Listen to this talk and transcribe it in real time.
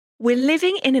We're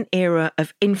living in an era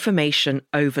of information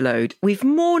overload. We've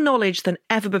more knowledge than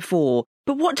ever before.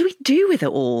 But what do we do with it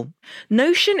all?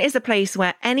 Notion is a place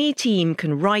where any team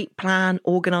can write, plan,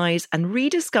 organise and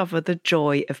rediscover the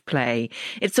joy of play.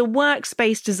 It's a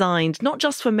workspace designed not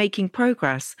just for making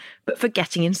progress, but for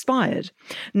getting inspired.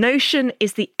 Notion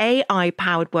is the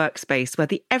AI-powered workspace where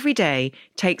the everyday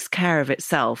takes care of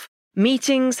itself.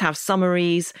 Meetings have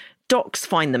summaries, docs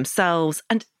find themselves,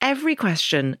 and every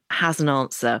question has an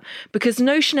answer because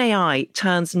Notion AI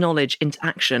turns knowledge into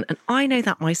action. And I know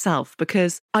that myself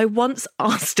because I once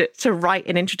asked it to write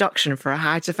an introduction for a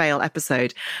How to Fail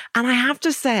episode. And I have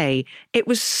to say, it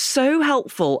was so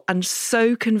helpful and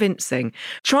so convincing.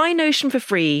 Try Notion for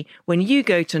free when you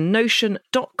go to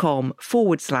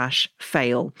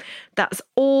notion.com/fail. That's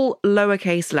all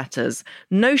lowercase letters,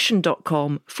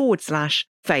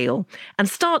 notion.com/fail, and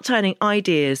start turning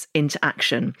ideas into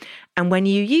action. And when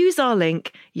you use our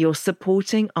link, you're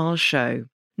supporting our show.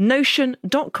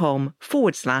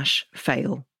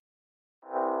 Notion.com/fail.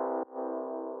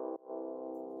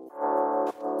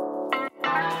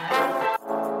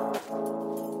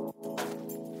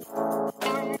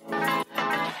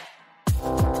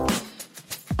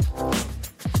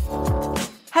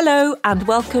 Hello and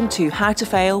welcome to How to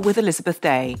Fail with Elizabeth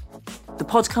Day, the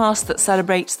podcast that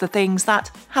celebrates the things that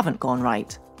haven't gone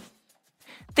right.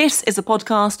 This is a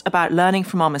podcast about learning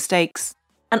from our mistakes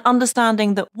and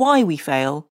understanding that why we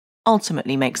fail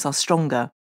ultimately makes us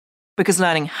stronger. Because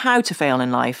learning how to fail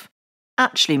in life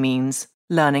actually means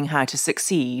learning how to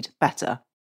succeed better.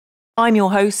 I'm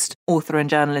your host, author and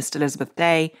journalist Elizabeth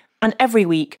Day, and every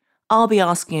week I'll be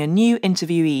asking a new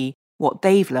interviewee what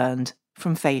they've learned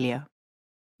from failure.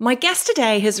 My guest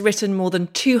today has written more than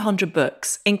 200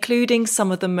 books, including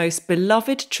some of the most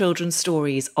beloved children's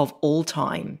stories of all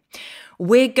time.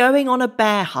 We're Going on a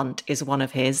Bear Hunt is one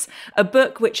of his, a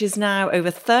book which is now over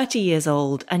 30 years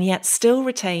old and yet still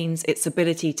retains its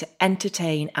ability to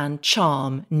entertain and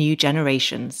charm new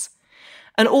generations.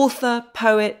 An author,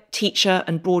 poet, teacher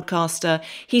and broadcaster,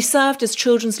 he served as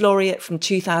Children's Laureate from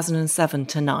 2007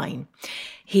 to 9.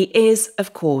 He is,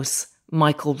 of course,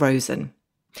 Michael Rosen.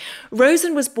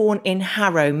 Rosen was born in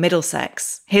Harrow,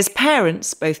 Middlesex. His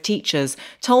parents, both teachers,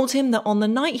 told him that on the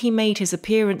night he made his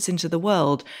appearance into the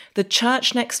world, the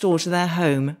church next door to their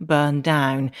home burned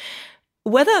down.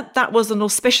 Whether that was an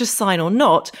auspicious sign or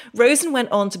not, Rosen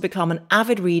went on to become an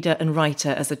avid reader and writer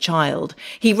as a child.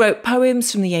 He wrote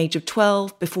poems from the age of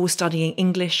 12 before studying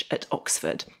English at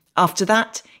Oxford. After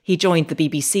that, he joined the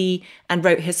BBC and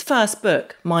wrote his first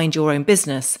book, Mind Your Own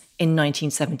Business, in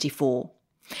 1974.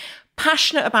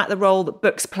 Passionate about the role that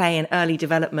books play in early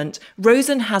development,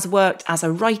 Rosen has worked as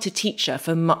a writer-teacher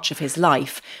for much of his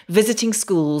life, visiting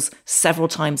schools several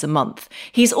times a month.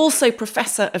 He's also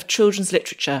Professor of Children's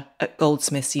Literature at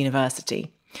Goldsmiths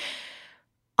University.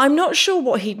 I'm not sure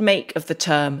what he'd make of the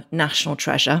term national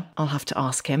treasure, I'll have to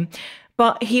ask him,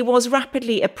 but he was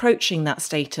rapidly approaching that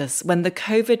status when the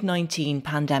COVID-19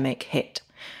 pandemic hit.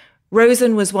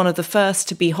 Rosen was one of the first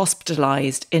to be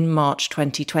hospitalised in March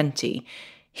 2020.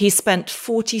 He spent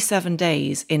 47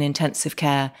 days in intensive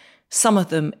care, some of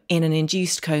them in an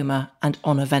induced coma and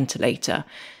on a ventilator.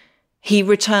 He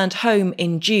returned home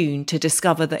in June to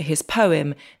discover that his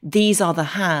poem, These Are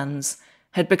the Hands,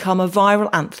 had become a viral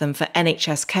anthem for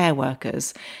NHS care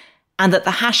workers, and that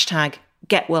the hashtag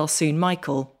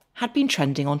 #GetWellSoonMichael had been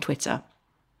trending on Twitter.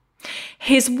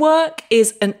 His work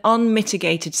is an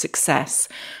unmitigated success,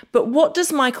 but what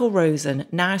does Michael Rosen,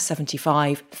 now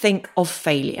 75, think of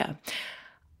failure?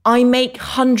 I make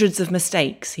hundreds of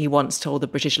mistakes, he once told the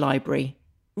British Library.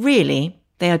 Really,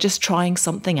 they are just trying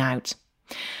something out.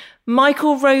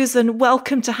 Michael Rosen,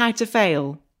 welcome to How to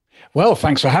Fail. Well,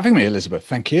 thanks for having me, Elizabeth.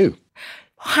 Thank you.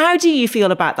 How do you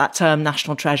feel about that term,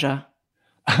 national treasure?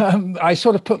 I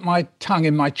sort of put my tongue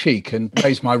in my cheek and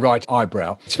raise my right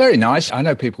eyebrow. It's very nice. I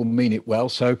know people mean it well,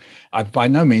 so I by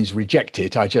no means reject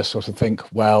it. I just sort of think,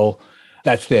 well,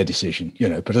 that's their decision,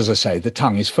 But as I say, the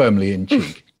tongue is firmly in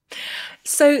cheek.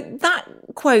 So that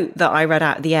quote that I read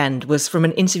out at the end was from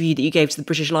an interview that you gave to the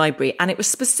British Library, and it was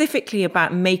specifically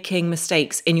about making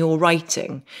mistakes in your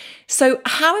writing. So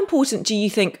how important do you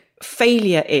think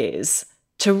failure is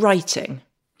to writing?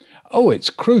 Oh, it's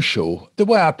crucial. The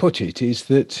way I put it is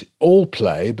that all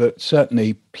play, but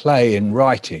certainly play in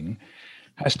writing,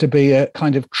 has to be a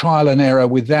kind of trial and error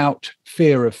without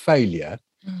fear of failure.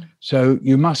 So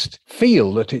you must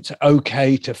feel that it's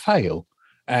okay to fail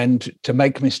and to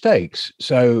make mistakes.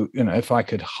 So, if I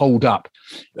could hold up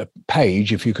a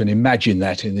page, if you can imagine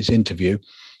that in this interview,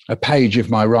 a page of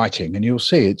my writing, and you'll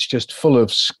see it's just full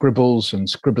of scribbles and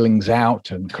scribblings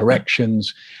out and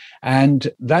corrections.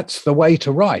 And that's the way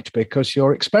to write, because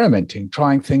you're experimenting,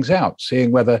 trying things out,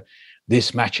 seeing whether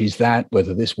this matches that,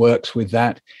 whether this works with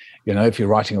that. You know, if you're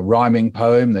writing a rhyming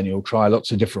poem, then you'll try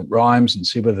lots of different rhymes and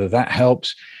see whether that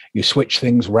helps. You switch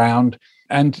things round.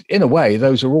 And in a way,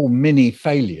 those are all mini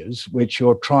failures, which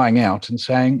you're trying out and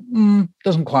saying,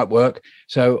 doesn't quite work,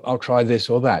 so I'll try this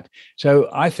or that. So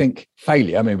I think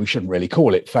failure, I mean, we shouldn't really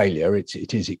call it failure.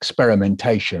 It is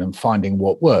experimentation and finding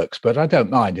what works. But I don't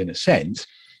mind, in a sense.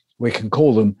 We can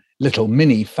call them little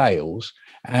mini fails,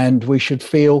 and we should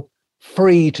feel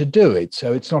free to do it.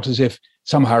 So it's not as if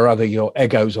somehow or other your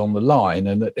ego's on the line,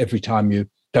 and that every time you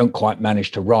don't quite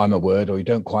manage to rhyme a word, or you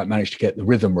don't quite manage to get the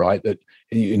rhythm right, that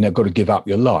you've got to give up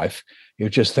your life. You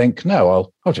just think,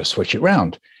 no, I'll just switch it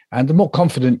round. And the more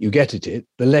confident you get at it,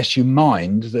 the less you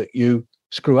mind that you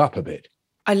screw up a bit.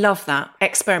 I love that.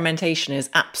 Experimentation is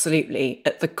absolutely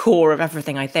at the core of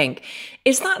everything, I think.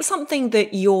 Is that something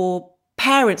that your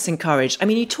parents encouraged? I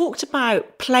mean, you talked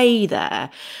about play there,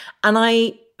 and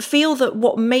I feel that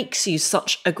what makes you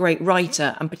such a great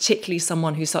writer, and particularly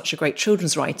someone who's such a great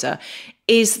children's writer,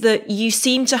 is that you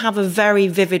seem to have a very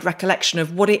vivid recollection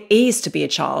of what it is to be a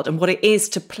child and what it is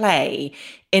to play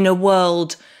in a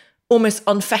world almost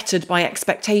unfettered by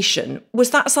expectation. Was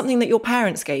that something that your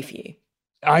parents gave you?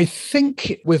 I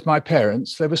think with my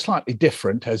parents, they were slightly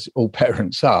different, as all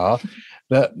parents are,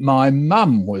 that my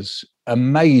mum was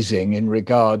amazing in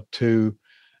regard to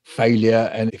failure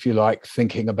and, if you like,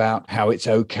 thinking about how it's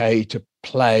okay to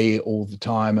play all the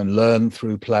time and learn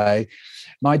through play.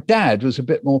 My dad was a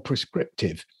bit more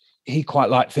prescriptive. He quite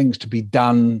liked things to be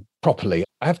done properly.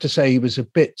 I have to say he was a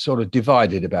bit sort of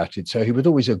divided about it. So he would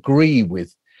always agree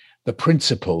with the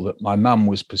principle that my mum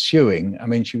was pursuing. I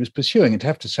mean, she was pursuing it, I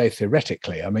have to say,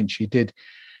 theoretically. I mean, she did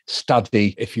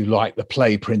study, if you like, the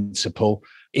play principle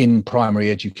in primary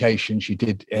education. She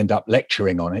did end up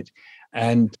lecturing on it.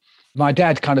 And my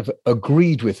dad kind of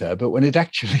agreed with her, but when it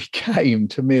actually came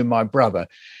to me and my brother,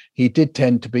 he did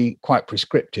tend to be quite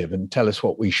prescriptive and tell us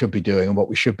what we should be doing and what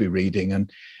we should be reading. And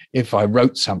if I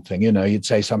wrote something, you know, he'd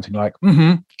say something like,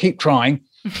 keep trying.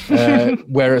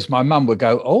 Whereas my mum would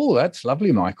go, oh, that's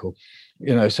lovely, Michael.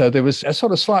 You know, so there was a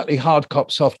sort of slightly hard cop,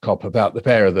 soft cop about the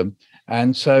pair of them.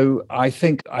 And so I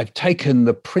think I've taken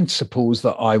the principles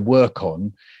that I work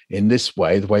on in this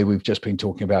way, the way we've just been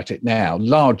talking about it now,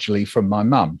 largely from my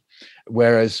mum.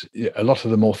 Whereas a lot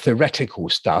of the more theoretical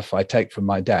stuff I take from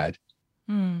my dad.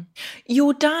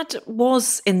 Your dad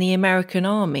was in the American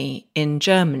army in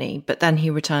Germany, but then he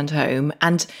returned home.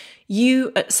 And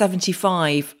you at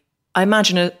 75, I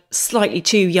imagine, are slightly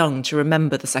too young to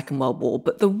remember the Second World War,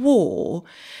 but the war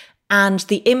and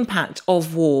the impact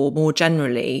of war more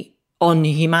generally on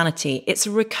humanity, it's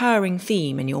a recurring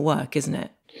theme in your work, isn't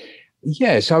it?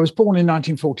 Yes, I was born in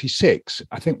 1946.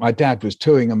 I think my dad was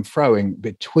toing and froing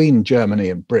between Germany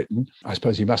and Britain. I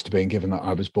suppose he must have been, given that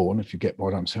I was born, if you get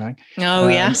what I'm saying. Oh,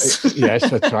 yes. Yes,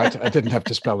 that's right. I didn't have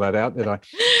to spell that out, did I?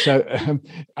 So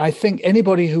I think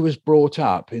anybody who was brought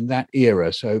up in that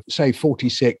era, so say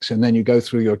 46, and then you go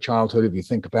through your childhood, if you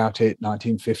think about it,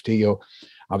 1950, or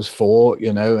I was 4,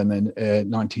 you know, and then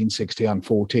 1960, I'm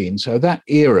 14. So that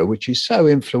era, which is so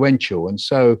influential and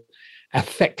so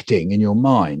affecting in your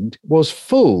mind, was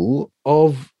full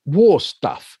of war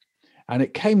stuff. And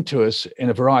it came to us in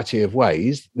a variety of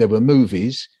ways. There were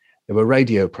movies, there were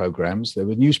radio programs, there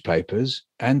were newspapers.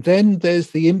 And then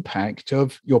there's the impact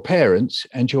of your parents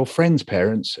and your friends'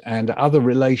 parents and other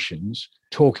relations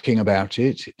talking about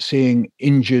it, seeing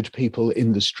injured people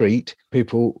in the street,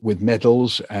 people with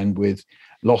medals and with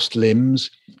lost limbs.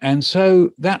 And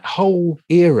so that whole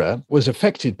era was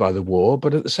affected by the war.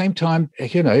 But at the same time,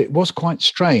 you know, it was quite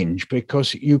strange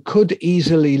because you could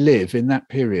easily live in that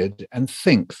period and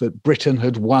think that Britain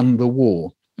had won the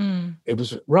war. It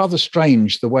was rather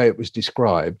strange the way it was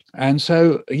described. And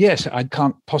so, yes, I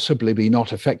can't possibly be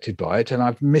not affected by it. And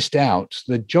I've missed out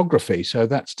the geography. So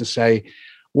that's to say,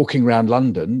 walking around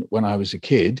London when I was a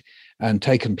kid and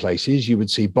taken places, you would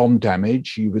see bomb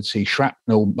damage, you would see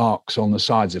shrapnel marks on the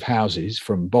sides of houses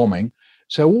from bombing.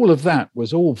 So all of that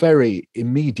was all very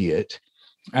immediate.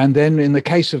 And then in the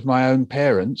case of my own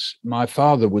parents, my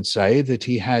father would say that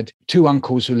he had 2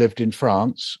 uncles who lived in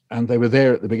France, and they were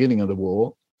there at the beginning of the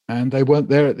war, and they weren't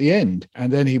there at the end.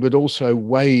 And then he would also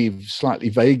wave slightly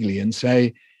vaguely and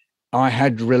say, I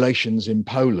had relations in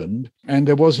Poland. And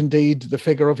there was indeed the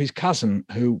figure of his cousin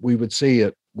who we would see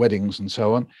at weddings and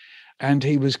so on. And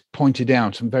he was pointed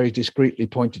out and very discreetly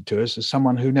pointed to us as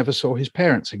someone who never saw his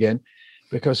parents again,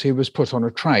 because he was put on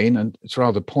a train, and it's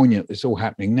rather poignant, it's all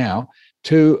happening now,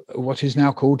 to what is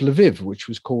now called Lviv, which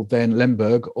was called then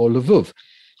Lemberg or Lwów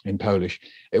in Polish.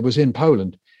 It was in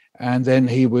Poland. And then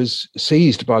he was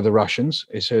seized by the Russians.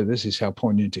 So this is how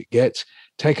poignant it gets,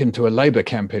 taken to a labor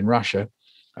camp in Russia,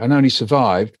 and only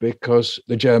survived because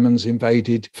the Germans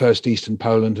invaded first Eastern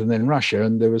Poland and then Russia.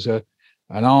 And there was an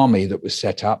army that was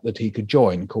set up that he could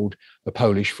join called the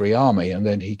Polish Free Army. And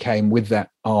then he came with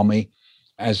that army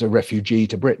as a refugee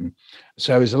to Britain.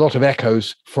 So there's a lot of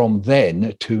echoes from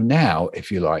then to now,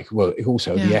 if you like. Well,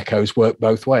 also the echoes work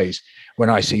both ways. When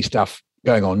I see stuff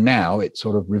going on now, it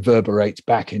sort of reverberates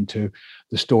back into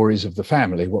the stories of the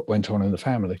family, what went on in the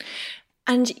family.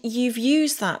 And you've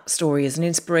used that story as an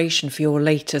inspiration for your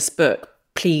latest book,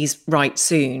 Please Write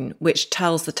Soon, which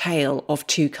tells the tale of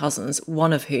two cousins,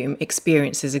 one of whom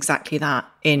experiences exactly that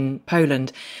in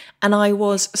Poland. And I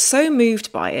was so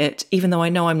moved by it, even though I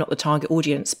know I'm not the target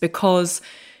audience, because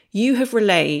you have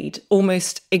relayed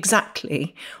almost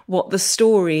exactly what the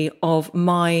story of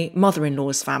my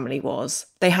mother-in-law's family was.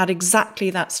 They had exactly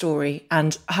that story,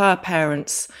 and her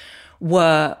parents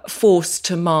were forced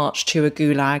to march to a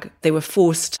gulag. They were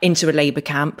forced into a labour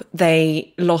camp.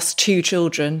 They lost two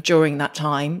children during that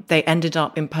time. They ended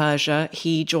up in Persia.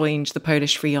 He joined the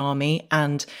Polish Free Army,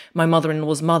 and my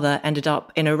mother-in-law's mother ended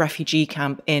up in a refugee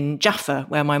camp in Jaffa,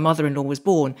 where my mother-in-law was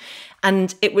born.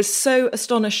 And it was so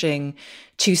astonishing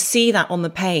to see that on the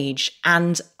page.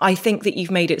 And I think that you've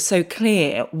made it so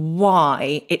clear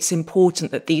why it's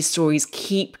important that these stories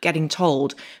keep getting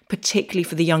told, particularly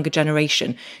for the younger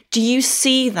generation. Do you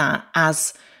see that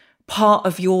as part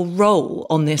of your role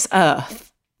on this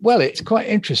earth? Well, it's quite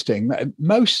interesting.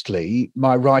 Mostly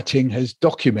my writing has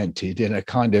documented in a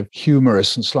kind of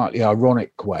humorous and slightly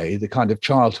ironic way the kind of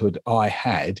childhood I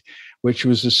had, which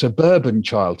was a suburban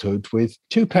childhood with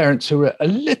two parents who were a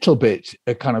little bit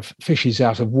kind of fishes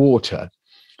out of water.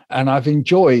 And I've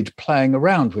enjoyed playing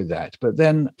around with that. But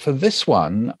then for this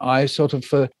one, I sort of,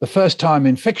 for the first time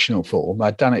in fictional form,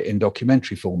 I'd done it in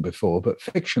documentary form before, but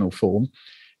fictional form,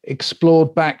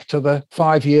 explored back to the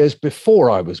 5 years before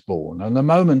I was born. And the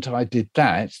moment I did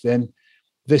that, then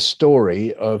this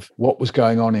story of what was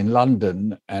going on in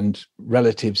London and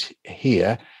relatives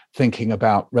here, thinking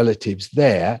about relatives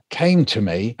there, came to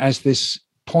me as this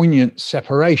poignant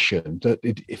separation that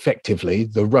effectively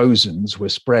the Rosens were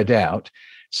spread out,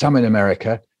 some in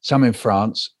America, some in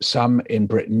France, some in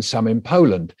Britain, some in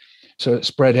Poland. So it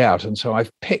spread out. And so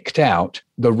I've picked out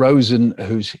the Rosen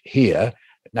who's here,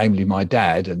 namely my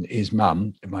dad and his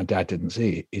mum. My dad didn't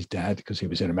see his dad because he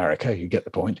was in America, you get the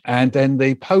point. And then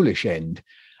the Polish end.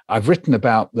 I've written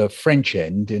about the French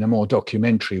end in a more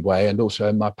documentary way and also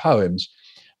in my poems.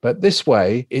 But this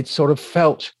way, it sort of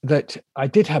felt that I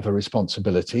did have a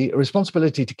responsibility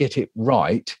to get it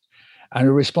right and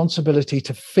a responsibility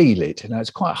to feel it. Now,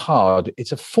 it's quite hard.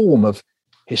 It's a form of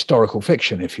historical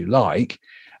fiction, if you like.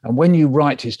 And when you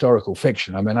write historical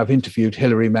fiction, I mean, I've interviewed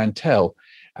Hilary Mantel,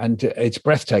 and it's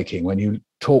breathtaking when you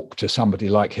talk to somebody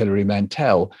like Hilary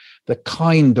Mantel, the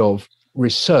kind of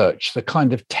research, the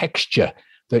kind of texture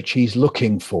that she's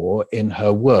looking for in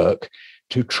her work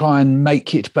to try and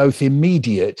make it both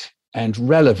immediate and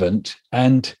relevant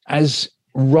and as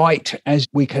right as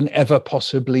we can ever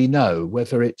possibly know,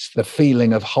 whether it's the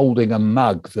feeling of holding a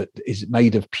mug that is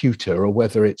made of pewter or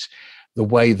whether it's the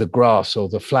way the grass or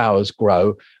the flowers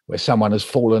grow where someone has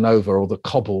fallen over, or the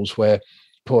cobbles where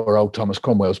poor old Thomas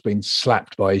Cromwell's been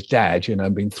slapped by his dad,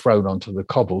 and been thrown onto the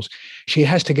cobbles. She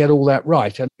has to get all that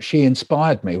right. And she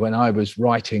inspired me when I was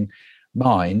writing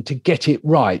mine to get it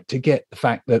right, to get the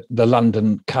fact that the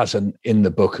London cousin in the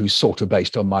book, who's sort of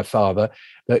based on my father,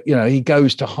 that, he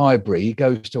goes to Highbury, he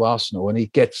goes to Arsenal and he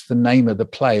gets the name of the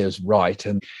players right.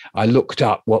 And I looked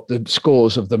up what the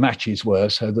scores of the matches were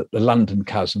so that the London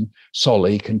cousin,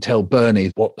 Solly, can tell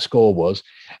Bernie what the score was.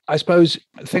 I suppose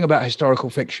the thing about historical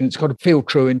fiction, it's got to feel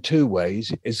true in two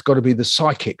ways. It's got to be the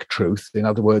psychic truth, in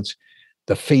other words,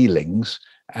 the feelings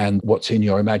and what's in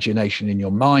your imagination, in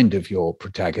your mind of your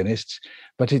protagonists,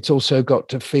 but it's also got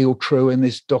to feel true in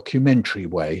this documentary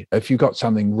way. If you got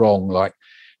something wrong, like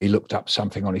he looked up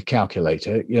something on his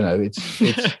calculator,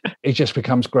 it just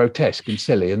becomes grotesque and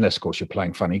silly, unless, of course, you're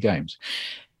playing funny games.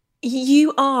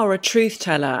 You are a truth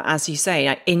teller, as you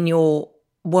say, in your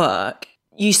work.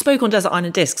 You spoke on Desert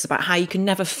Island Discs about how you can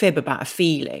never fib about a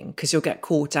feeling because you'll get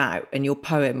caught out and your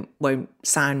poem won't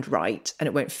sound right and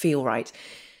it won't feel right.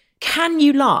 Can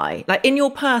you lie? Like in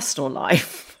your personal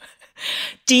life,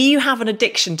 do you have an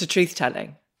addiction to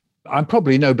truth-telling? I'm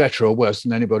probably no better or worse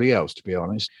than anybody else, to be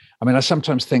honest. I mean, I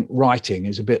sometimes think writing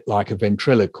is a bit like a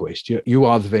ventriloquist. You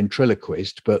are the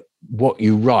ventriloquist, but what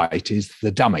you write is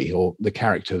the dummy or the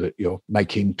character that you're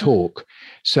making talk.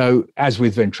 So as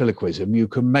with ventriloquism, you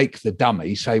can make the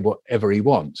dummy say whatever he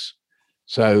wants.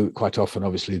 So quite often,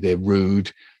 obviously, they're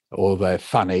rude, or they're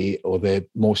funny, or they're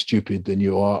more stupid than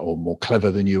you are, or more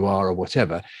clever than you are, or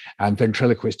whatever. And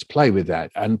ventriloquists play with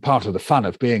that. And part of the fun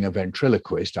of being a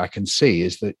ventriloquist, I can see,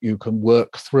 is that you can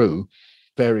work through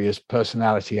various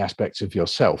personality aspects of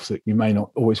yourself that you may not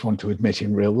always want to admit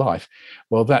in real life.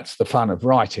 Well, that's the fun of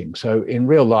writing. So in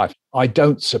real life, I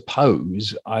don't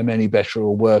suppose I'm any better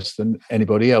or worse than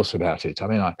anybody else about it. I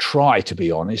mean, I try to be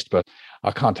honest, but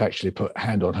I can't actually put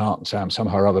hand on heart and say I'm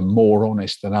somehow or other more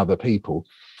honest than other people.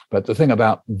 But the thing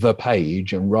about the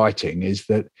page and writing is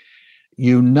that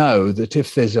you know that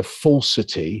if there's a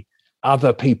falsity,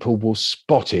 other people will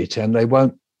spot it and they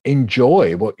won't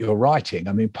enjoy what you're writing.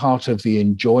 I mean, part of the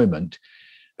enjoyment,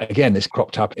 again, this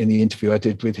cropped up in the interview I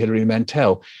did with Hilary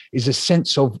Mantel, is a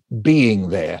sense of being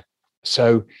there.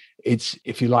 So it's,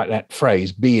 if you like that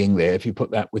phrase, being there, if you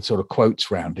put that with sort of quotes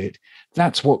around it,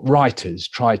 that's what writers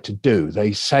try to do.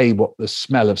 They say what the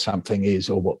smell of something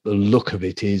is, or what the look of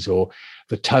it is, or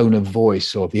the tone of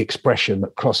voice, or the expression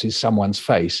that crosses someone's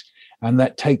face. And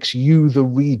that takes you, the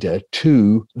reader,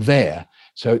 to there.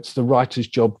 So it's the writer's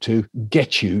job to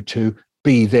get you to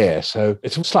be there. So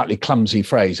it's a slightly clumsy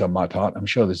phrase on my part. I'm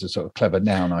sure there's a sort of clever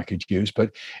noun I could use,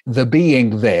 but the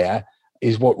being there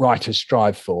is what writers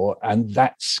strive for. And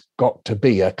that's got to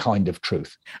be a kind of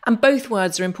truth. And both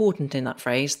words are important in that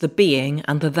phrase, the being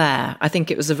and the there. I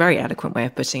think it was a very eloquent way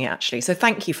of putting it, actually. So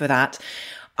thank you for that.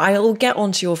 I'll get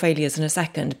onto your failures in a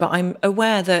second, but I'm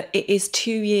aware that it is 2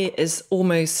 years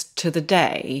almost to the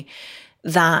day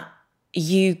that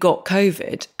you got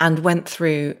COVID and went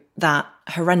through that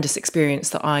horrendous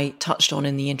experience that I touched on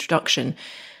in the introduction.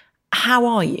 How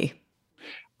are you?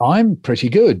 I'm pretty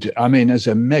good. I mean, as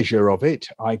a measure of it,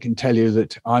 I can tell you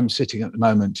that I'm sitting at the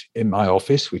moment in my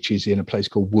office, which is in a place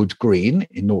called Wood Green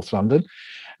in North London.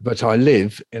 But I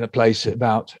live in a place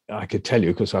about, I could tell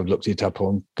you because I've looked it up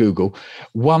on Google,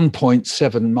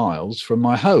 1.7 miles from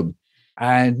my home.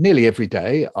 And nearly every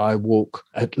day I walk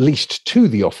at least to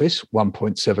the office,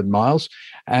 1.7 miles,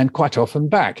 and quite often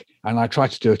back. And I try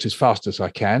to do it as fast as I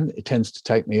can. It tends to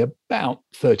take me about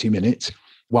 30 minutes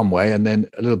one way and then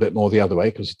a little bit more the other way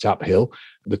because it's uphill.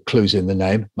 The clue's in the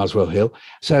name, Muswell Hill.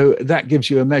 So that gives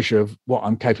you a measure of what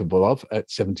I'm capable of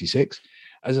at 76.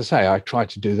 As I say, I try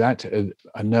to do that.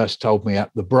 A nurse told me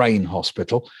at the brain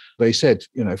hospital, they said,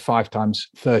 5 times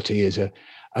 30 is a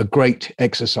great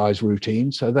exercise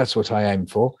routine. So that's what I aim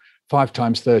for, 5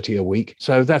 times 30 a week.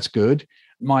 So that's good.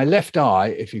 My left eye,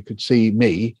 if you could see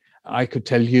me, I could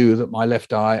tell you that my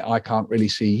left eye, I can't really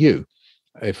see you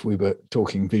if we were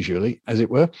talking visually, as it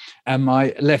were. And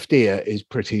my left ear is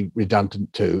pretty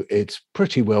redundant too. It's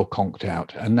pretty well conked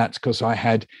out. And that's because I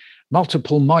had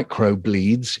multiple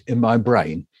microbleeds in my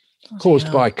brain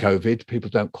caused by COVID. People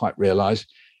don't quite realize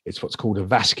it's what's called a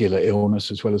vascular illness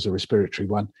as well as a respiratory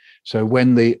one. So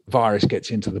when the virus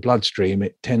gets into the bloodstream,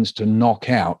 it tends to knock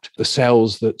out the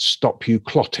cells that stop you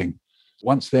clotting.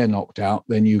 Once they're knocked out,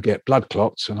 then you get blood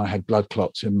clots. And I had blood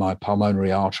clots in my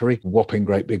pulmonary artery, whopping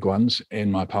great big ones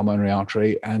in my pulmonary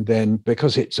artery. And then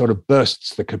because it sort of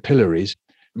bursts the capillaries,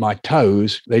 my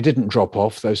toes, they didn't drop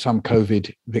off, though some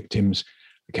COVID victims,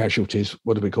 casualties,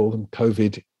 what do we call them?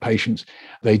 COVID patients,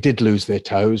 they did lose their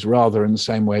toes rather in the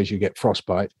same way as you get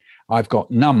frostbite. I've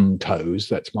got numb toes.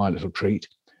 That's my little treat.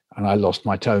 And I lost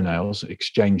my toenails,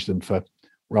 exchanged them for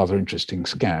rather interesting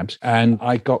scabs. And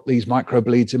I got these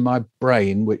microbleeds in my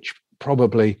brain, which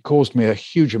probably caused me a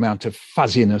huge amount of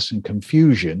fuzziness and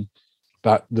confusion.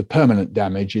 But the permanent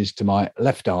damage is to my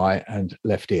left eye and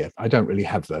left ear. I don't really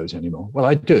have those anymore. Well,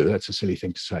 I do. That's a silly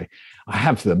thing to say. I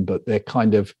have them, but they're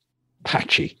kind of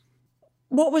patchy.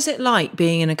 What was it like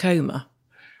being in a coma?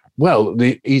 Well,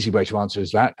 the easy way to answer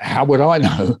is that. How would I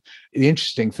know? The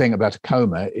interesting thing about a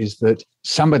coma is that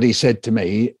somebody said to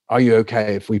me, "Are you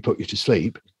okay if we put you to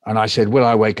sleep?" And I said, "Will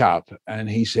I wake up?" And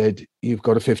he said, "You've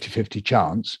got a 50-50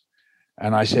 chance."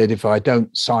 And I said, "If I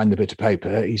don't sign the bit of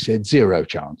paper," he said, "0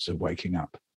 chance of waking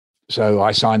up." So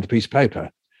I signed the piece of paper.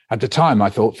 At the time, I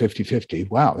thought 50-50.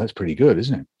 Wow, that's pretty good,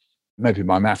 isn't it? Maybe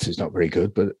my maths is not very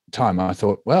good, but at the time I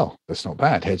thought, well, that's not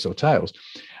bad, heads or tails.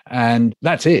 And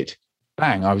that's it.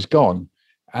 Bang, I was gone.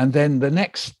 And then the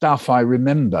next stuff I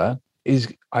remember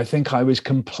is I think I was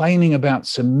complaining about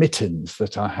some mittens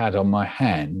that I had on my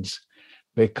hands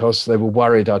because they were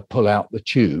worried I'd pull out the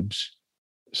tubes.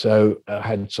 So I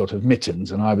had sort of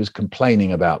mittens and I was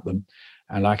complaining about them.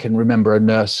 And I can remember a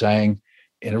nurse saying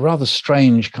in a rather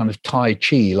strange kind of Tai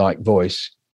Chi-like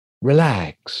voice,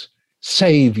 "Relax.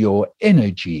 Save your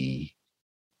energy."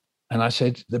 And I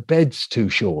said, "The bed's too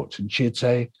short." And she'd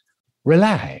say,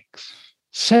 "Relax,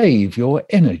 save your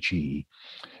energy."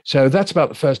 So that's about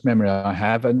the first memory I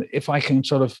have. And if I can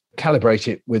sort of calibrate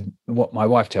it with what my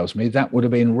wife tells me, that would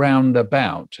have been round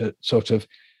about at sort of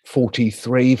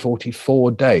 43,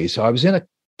 44 days. So I was in a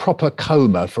proper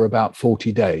coma for about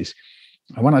 40 days.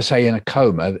 And when I say in a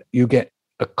coma, you get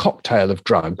a cocktail of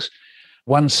drugs.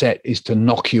 One set is to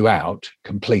knock you out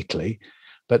completely,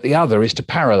 but the other is to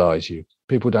paralyze you.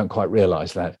 People don't quite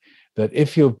realize that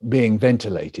if you're being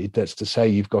ventilated, that's to say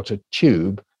you've got a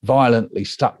tube violently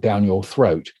stuck down your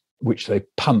throat, which they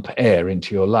pump air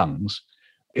into your lungs.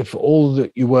 If all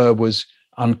that you were was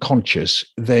unconscious,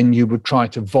 then you would try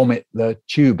to vomit the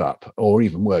tube up, or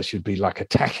even worse, you'd be like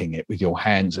attacking it with your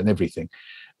hands and everything,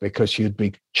 because you'd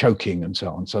be choking and so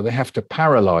on. So they have to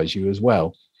paralyze you as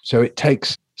well. So it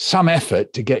takes some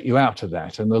effort to get you out of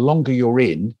that. And the longer you're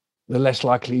in, the less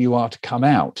likely you are to come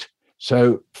out.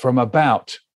 So from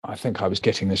about, I think I was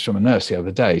getting this from a nurse the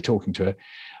other day, talking to her,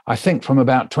 I think from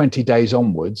about 20 days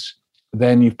onwards,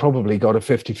 then you've probably got a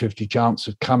 50-50 chance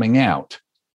of coming out.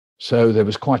 So there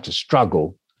was quite a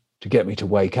struggle to get me to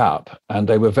wake up. And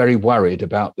they were very worried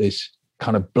about this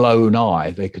kind of blown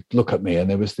eye. They could look at me and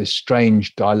there was this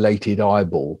strange dilated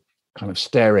eyeball kind of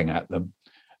staring at them.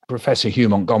 Professor Hugh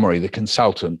Montgomery, the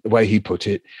consultant, the way he put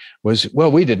it was,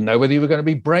 well, we didn't know whether you were going to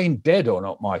be brain dead or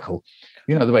not, Michael.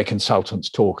 You know, the way consultants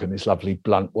talk in this lovely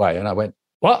blunt way. And I went,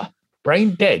 what?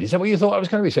 Brain dead? Is that what you thought I was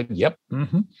going to be? He said, yep.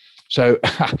 Mm-hmm. So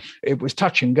it was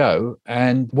touch and go.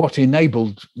 And what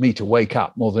enabled me to wake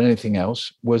up more than anything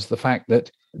else was the fact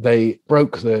that they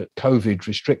broke the COVID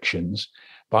restrictions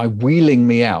by wheeling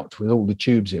me out with all the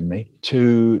tubes in me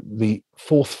to the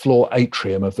 4th floor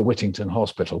atrium of the Whittington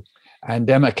Hospital. And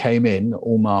Emma came in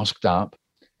all masked up.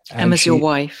 Emma's your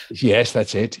wife? Yes,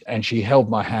 that's it. And she held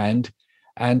my hand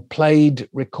and played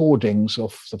recordings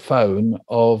off the phone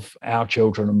of our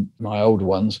children and my older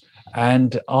ones.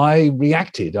 And I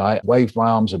reacted. I waved my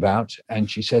arms about, and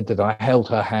she said that I held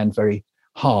her hand very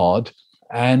hard.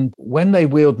 And when they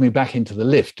wheeled me back into the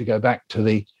lift to go back to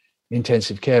the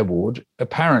intensive care ward,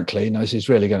 apparently, and this is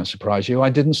really going to surprise you, I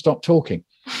didn't stop talking.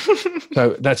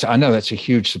 So I know that's a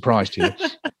huge surprise to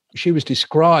you. She was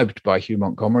described by Hugh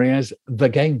Montgomery as the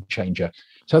game changer.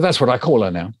 So that's what I call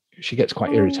her now. She gets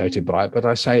quite irritated by it, but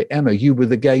I say, Emma, you were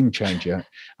the game changer.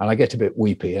 And I get a bit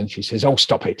weepy and she says, oh,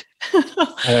 stop it.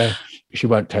 She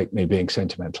won't take me being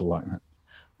sentimental like that.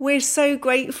 We're so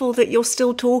grateful that you're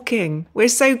still talking. We're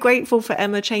so grateful for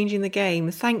Emma changing the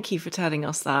game. Thank you for telling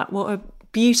us that. What a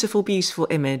beautiful, beautiful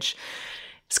image.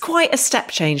 It's quite a step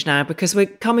change now because we're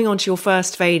coming on to your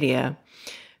first failure,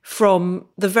 from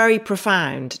the very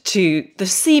profound to the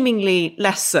seemingly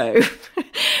less so,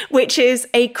 which is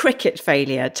a cricket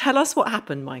failure. Tell us what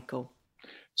happened, Michael.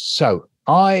 So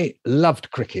I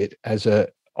loved cricket as an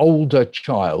older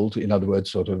child, in other words,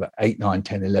 sort of 8, 9,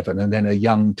 10, 11, and then a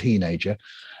young teenager.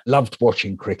 Loved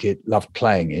watching cricket, loved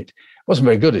playing it. Wasn't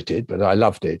very good at it, but I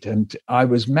loved it. And I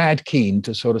was mad keen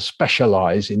to sort of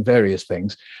specialise in various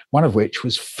things, one of which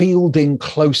was fielding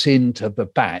close into the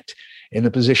bat in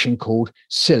a position called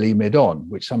silly mid-on,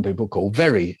 which some people call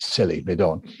very silly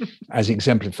mid-on, as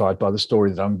exemplified by the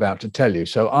story that I'm about to tell you.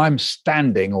 So I'm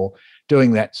standing or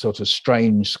doing that sort of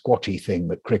strange squatty thing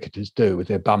that cricketers do with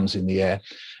their bums in the air.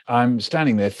 I'm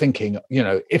standing there thinking, you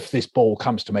know, if this ball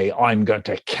comes to me, I'm going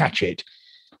to catch it.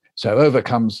 So over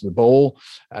comes the ball,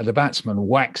 the batsman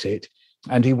whacks it,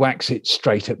 and he whacks it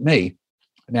straight at me.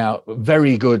 Now,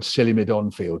 very good silly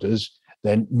mid-on fielders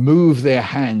then move their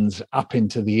hands up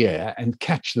into the air and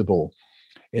catch the ball.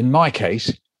 In my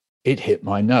case, it hit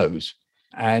my nose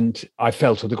and I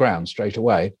fell to the ground straight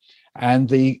away. And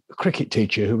the cricket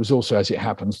teacher, who was also, as it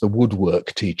happens, the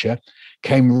woodwork teacher,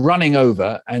 came running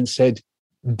over and said,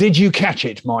 "Did you catch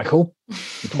it, Michael?"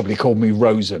 He probably called me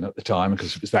Rosen at the time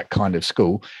because it was that kind of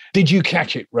school. "Did you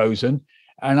catch it, Rosen?"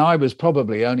 And I was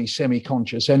probably only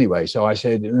semi-conscious anyway. So I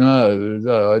said,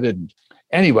 no, I didn't.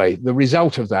 Anyway, the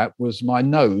result of that was my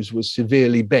nose was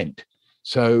severely bent.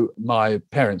 So my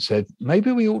parents said,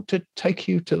 maybe we ought to take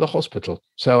you to the hospital.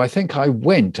 So I think I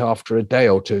went after a day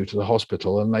or two to the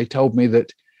hospital, and they told me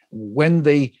that when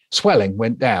the swelling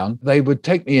went down, they would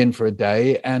take me in for a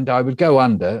day and I would go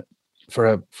under for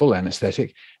a full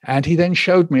anaesthetic. And he then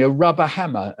showed me a rubber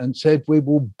hammer and said, "We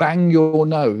will bang your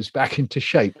nose back into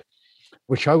shape,"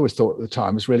 which I always thought at the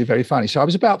time was really very funny. So I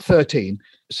was about 13.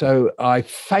 So I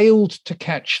failed to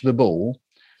catch the ball.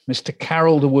 Mr.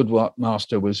 Carroll, the woodwork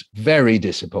master, was very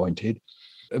disappointed.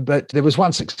 But there was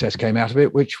one success came out of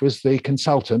it, which was the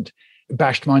consultant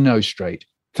bashed my nose straight.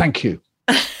 Thank you.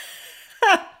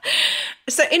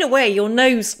 So in a way, your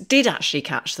nose did actually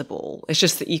catch the ball. It's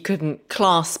just that you couldn't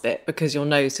clasp it because your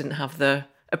nose didn't have the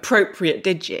appropriate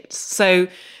digits. So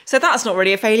that's not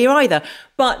really a failure either.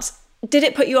 But Did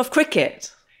it put you off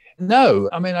cricket? No,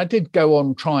 I mean, I did go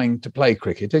on trying to play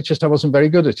cricket. It's just I wasn't very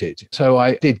good at it. So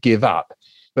I did give up.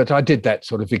 But I did that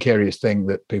sort of vicarious thing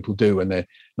that people do when they're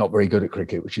not very good at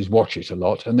cricket, which is watch it a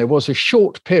lot. And there was a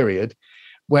short period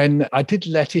when I did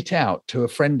let it out to a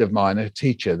friend of mine, a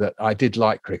teacher, that I did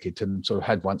like cricket and sort of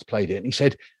had once played it. And he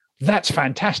said, that's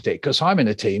fantastic, because I'm in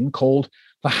a team called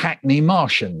the Hackney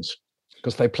Martians,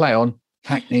 because they play on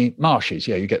Hackney Marshes.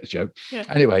 Yeah, you get the joke. Yeah.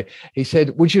 Anyway, he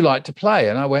said, would you like to play?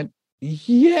 And I went,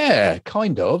 yeah,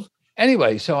 kind of.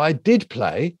 Anyway, so I did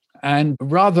play. And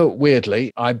rather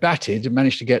weirdly, I batted and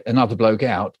managed to get another bloke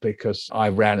out because I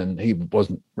ran and he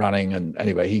wasn't running. And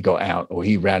anyway, he got out, or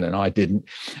he ran and I didn't.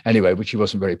 Anyway, which he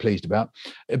wasn't very pleased about.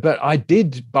 But I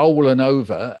did bowl an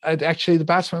over, and actually the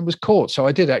batsman was caught. So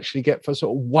I did actually get for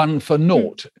sort of 1 for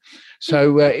 0.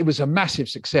 So it was a massive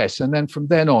success. And then from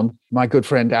then on, my good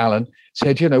friend Alan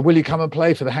said, will you come and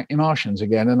play for the Hackney Martians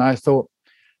again? And I thought,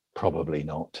 probably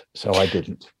not. So I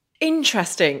didn't.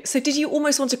 Interesting. So did you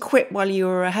almost want to quit while you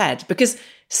were ahead? Because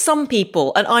some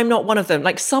people, and I'm not one of them,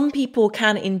 like some people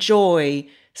can enjoy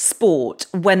sport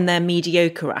when they're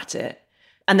mediocre at it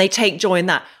and they take joy in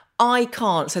that. I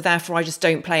can't, so therefore I just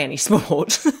don't play any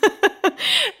sport.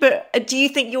 But do you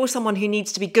think you're someone who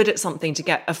needs to be good at something to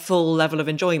get a full level of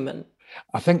enjoyment?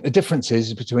 I think the difference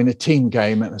is between a team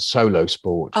game and a solo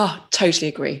sport. Oh, totally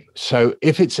agree. So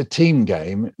if it's a team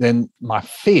game, then my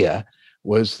fear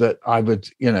was that I would,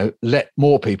 let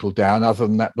more people down other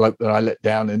than that bloke that I let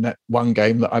down in that one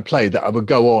game that I played, that I would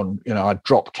go on, I'd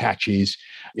drop catches,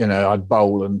 I'd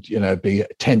bowl and, be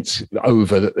tense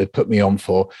over that they'd put me on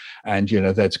for. And,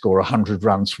 they'd score 100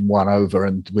 runs from one over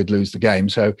and we'd lose the game.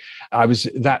 So I was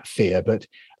that fear, but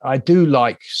I do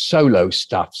like solo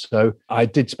stuff. So I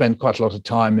did spend quite a lot of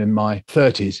time in my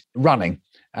 30s running.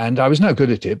 And I was no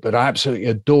good at it, but I absolutely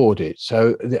adored it.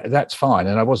 So that's fine.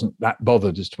 And I wasn't that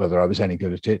bothered as to whether I was any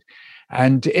good at it.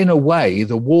 And in a way,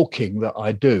 the walking that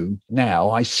I do now,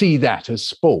 I see that as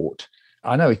sport.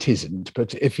 I know it isn't,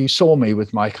 but if you saw me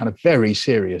with my kind of very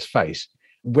serious face,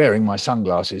 wearing my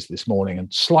sunglasses this morning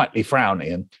and slightly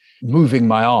frowning and moving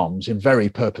my arms in very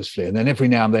purposefully, and then every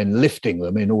now and then lifting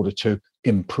them in order to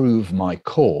improve my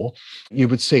core, you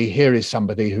would see here is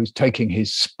somebody who's taking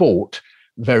his sport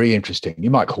very interesting. You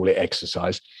might call it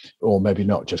exercise, or maybe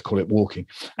not, just call it walking.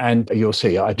 And you'll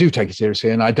see I do take it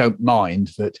seriously, and I don't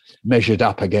mind that measured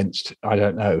up against, I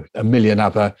don't know, a million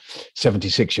other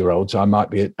 76-year-olds, I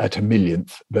might be at a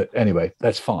millionth. But anyway,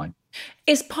 that's fine.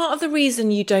 Is part of the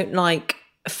reason you don't like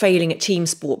failing at team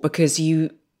sport because you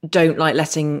don't like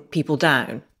letting people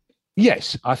down?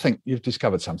 Yes, I think you've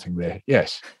discovered something there.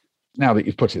 Yes. Now that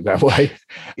you've put it that way,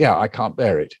 yeah, I can't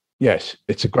bear it. Yes,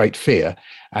 it's a great fear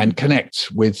and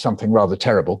connects with something rather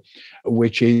terrible,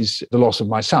 which is the loss of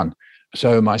my son.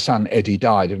 So my son, Eddie,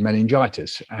 died of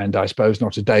meningitis. And I suppose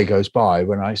not a day goes by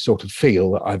when I sort of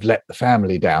feel that I've let the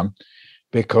family down,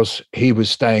 because he was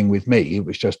staying with me. It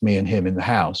was just me and him in the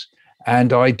house.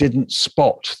 And I didn't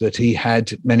spot that he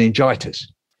had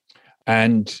meningitis.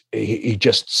 And he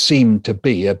just seemed to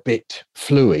be a bit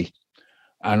fluey.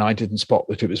 And I didn't spot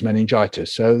that it was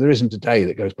meningitis. So there isn't a day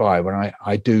that goes by when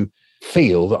I do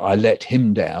feel that I let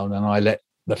him down and I let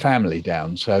the family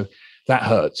down. So that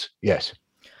hurts, yes.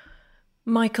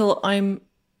 Michael, I'm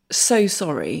so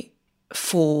sorry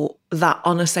for that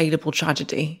unassailable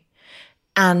tragedy.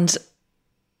 And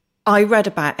I read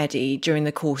about Eddie during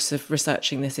the course of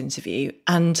researching this interview,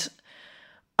 and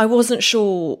I wasn't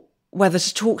sure whether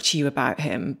to talk to you about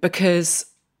him because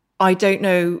I don't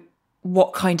know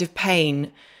what kind of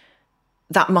pain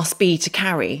that must be to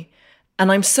carry.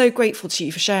 And I'm so grateful to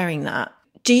you for sharing that.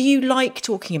 Do you like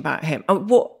talking about him?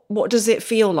 What does it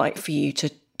feel like for you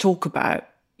to talk about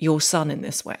your son in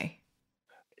this way?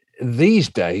 These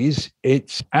days,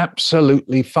 it's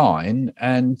absolutely fine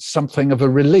and something of a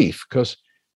relief, because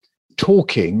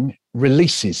talking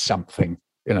releases something.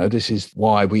 This is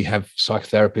why we have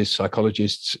psychotherapists,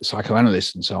 psychologists,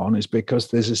 psychoanalysts, and so on, is because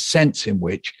there's a sense in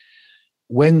which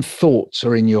when thoughts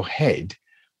are in your head,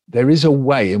 there is a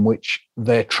way in which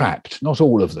they're trapped. Not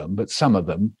all of them, but some of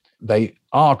them, they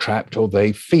are trapped or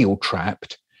they feel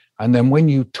trapped. And then when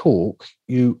you talk,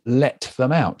 you let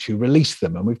them out, you release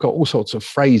them. And we've got all sorts of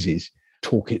phrases,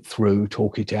 talk it through,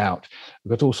 talk it out.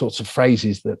 We've got all sorts of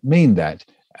phrases that mean that.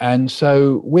 And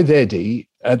so with Eddie,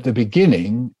 at the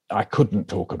beginning, I couldn't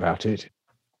talk about it.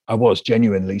 I was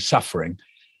genuinely suffering.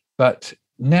 But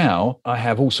now I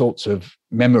have all sorts of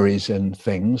memories and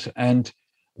things, and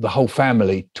the whole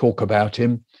family talk about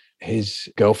him. His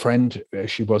girlfriend,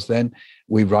 she was then,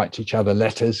 we write each other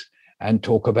letters and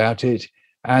talk about it.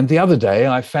 And the other day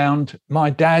I found my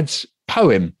dad's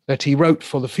poem that he wrote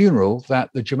for the funeral that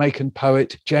the Jamaican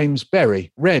poet James Berry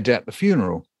read at the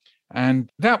funeral. And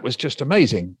that was just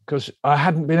amazing because I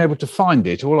hadn't been able to find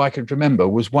it. All I could remember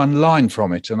was one line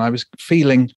from it. And I was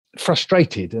feeling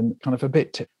frustrated and kind of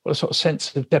a sort of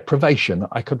sense of deprivation that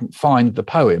I couldn't find the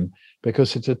poem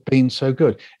because it had been so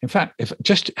good. In fact, if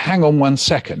just hang on 1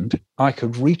 second, I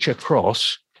could reach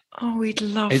across. Oh, we'd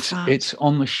love that. It's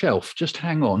on the shelf. Just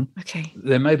hang on. Okay.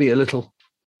 There may be a little.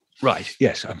 Right.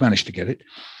 Yes, I've managed to get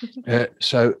it.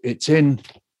 So it's in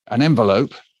an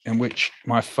envelope in which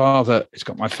it's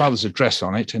got my father's address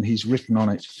on it, and he's written on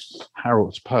it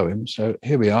Harold's poem. So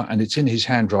here we are, and it's in his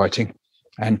handwriting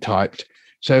and typed.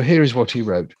 So here is what he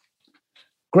wrote.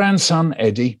 Grandson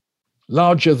Eddie,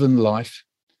 larger than life,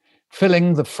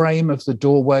 filling the frame of the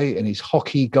doorway in his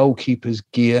hockey goalkeeper's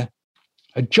gear,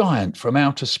 a giant from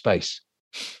outer space,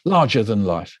 larger than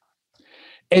life.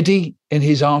 Eddie in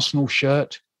his Arsenal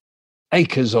shirt,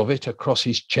 acres of it across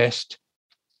his chest,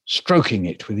 stroking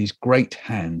it with his great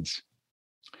hands.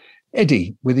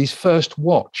 Eddie with his first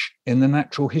watch in the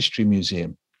Natural History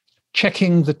Museum,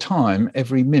 checking the time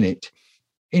every minute,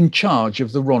 in charge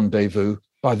of the rendezvous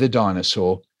by the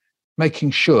dinosaur,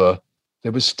 making sure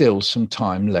there was still some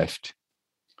time left.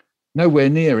 Nowhere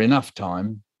near enough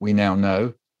time, we now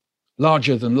know,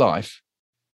 larger than life,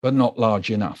 but not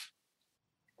large enough.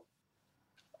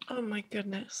 Oh my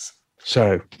goodness.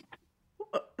 So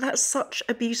that's such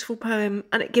a beautiful poem,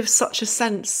 and it gives such a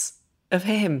sense of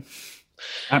him.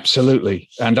 Absolutely.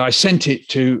 And I sent it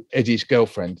to Eddie's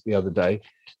girlfriend the other day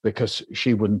because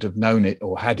she wouldn't have known it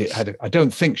or had it. I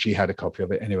don't think she had a copy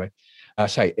of it anyway. I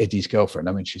say Eddie's girlfriend.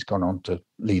 I mean, she's gone on to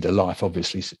lead a life,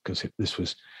 obviously, because this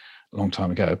was a long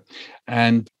time ago.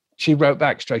 And she wrote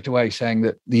back straight away saying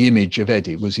that the image of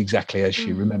Eddie was exactly as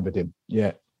she remembered him.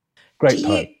 Yeah. Great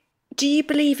poem. Do you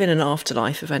believe in an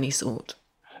afterlife of any sort?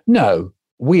 No,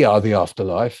 we are the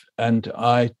afterlife. And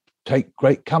I take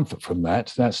great comfort from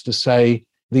that. That's to say,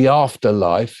 the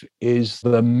afterlife is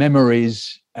the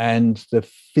memories and the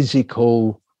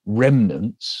physical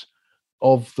remnants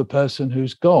of the person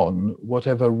who's gone,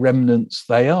 whatever remnants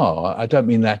they are. I don't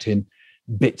mean that in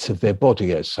bits of their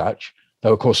body as such,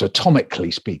 though, of course,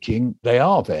 atomically speaking, they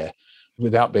are there.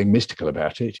 Without being mystical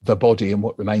about it, the body and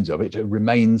what remains of it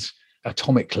remains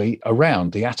atomically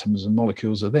around. The atoms and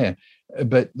molecules are there.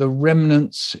 But the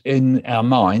remnants in our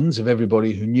minds of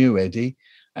everybody who knew Eddie,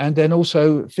 and then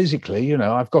also physically,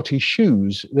 I've got his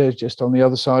shoes. They're just on the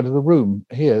other side of the room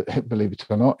here, believe it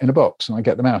or not, in a box, and I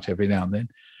get them out every now and then.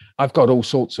 I've got all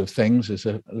sorts of things. There's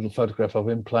a little photograph of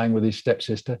him playing with his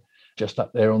stepsister just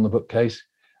up there on the bookcase.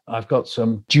 I've got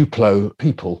some Duplo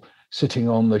people sitting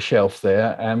on the shelf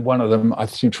there, and one of them, I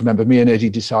seem to remember, me and Eddie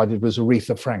decided was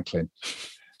Aretha Franklin.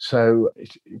 So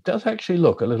it does actually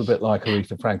look a little bit like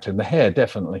Aretha Franklin, the hair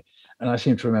definitely. And I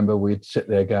seem to remember we'd sit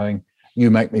there going,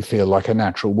 "You make me feel like a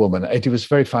natural woman." Eddie was a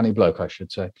very funny bloke, I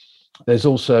should say. There's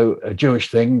also a Jewish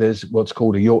thing. There's what's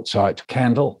called a Yortzeit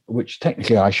candle, which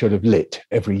technically I should have lit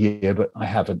every year, but I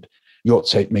haven't.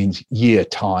 Yortzeit means year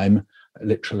time,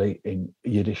 literally in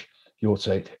Yiddish,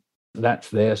 Yortzeit.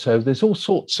 That's there. So there's all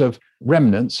sorts of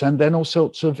remnants and then all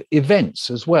sorts of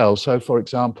events as well. So, for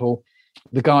example,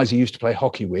 the guys I used to play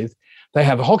hockey with, they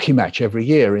have a hockey match every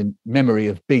year in memory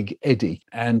of Big Eddie.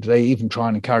 And they even try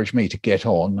and encourage me to get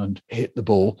on and hit the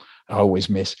ball. I always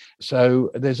miss. So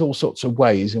there's all sorts of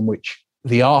ways in which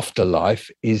the afterlife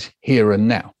is here and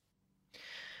now.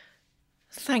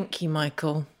 Thank you,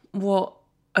 Michael. What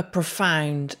a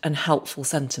profound and helpful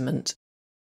sentiment.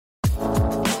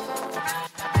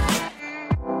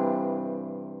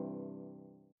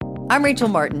 I'm Rachel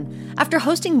Martin. After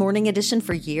hosting Morning Edition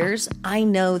for years, I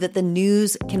know that the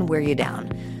news can wear you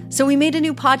down. So we made a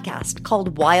new podcast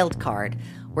called Wild Card,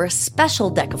 where a special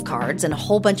deck of cards and a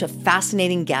whole bunch of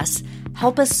fascinating guests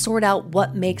help us sort out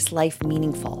what makes life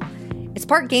meaningful. It's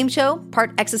part game show,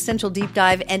 part existential deep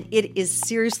dive, and it is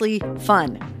seriously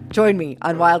fun. Join me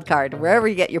on Wild Card, wherever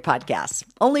you get your podcasts,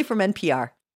 only from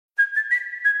NPR.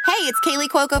 Hey, it's Kaylee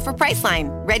Cuoco for Priceline.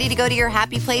 Ready to go to your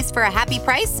happy place for a happy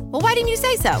price? Well, why didn't you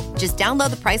say so? Just download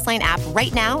the Priceline app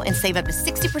right now and save up to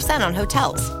 60% on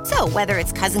hotels. So whether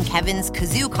it's Cousin Kevin's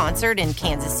Kazoo Concert in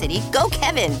Kansas City, go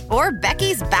Kevin, or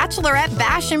Becky's Bachelorette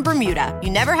Bash in Bermuda, you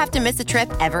never have to miss a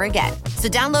trip ever again. So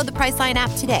download the Priceline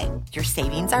app today. Your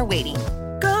savings are waiting.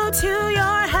 Go to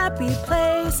your happy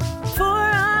place for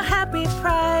a happy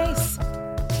price.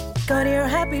 Go to your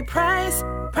happy price,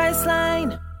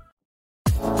 Priceline.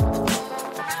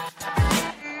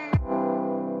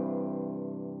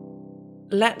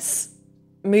 Let's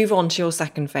move on to your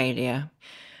second failure,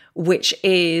 which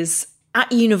is at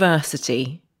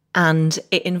university. and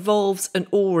it involves an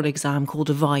oral exam called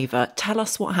a viva. Tell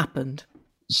us what happened.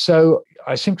 So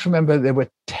I seem to remember there were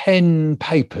 10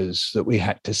 papers that we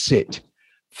had to sit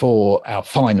for our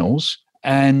finals.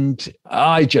 And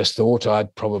I just thought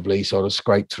I'd probably sort of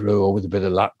scraped through, or with a bit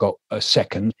of luck, got a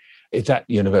second. It's at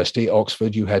university,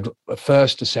 Oxford, you had a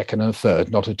first, a second and a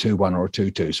third, not a 2-1 or a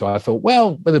 2-2. So I thought,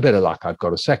 well, with a bit of luck, I've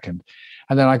got a second.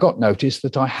 And then I got notice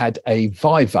that I had a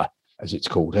viva, as it's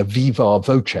called, a viva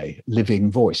voce,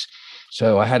 living voice.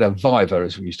 So I had a viva,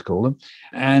 as we used to call them.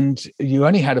 And you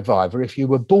only had a viva if you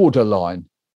were borderline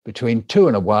between 2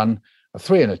 and a 1, a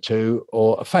 3 and a 2,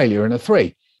 or a failure and a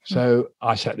 3. So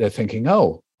I sat there thinking,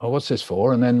 oh, what's this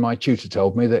for? And then my tutor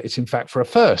told me that it's in fact for a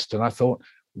first. And I thought,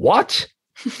 what?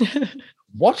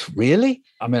 What, really?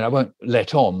 I mean, I won't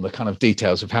let on the kind of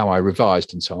details of how I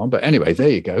revised and so on. But anyway, there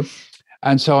you go.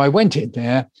 And so I went in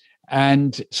there,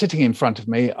 and sitting in front of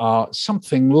me are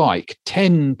something like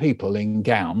 10 people in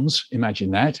gowns.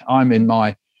 Imagine that. I'm in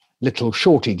my little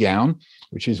shorty gown,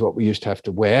 which is what we used to have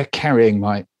to wear, carrying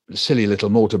my silly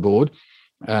little mortarboard,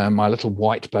 my little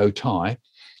white bow tie.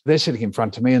 They're sitting in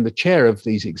front of me, and the chair of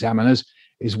these examiners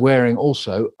is wearing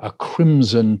also a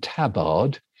crimson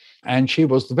tabard. And she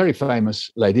was the very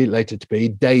famous lady, later to be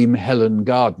Dame Helen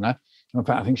Gardner. In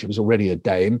fact, I think she was already a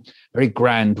dame, very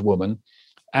grand woman.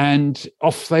 And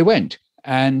off they went.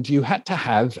 And you had to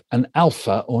have an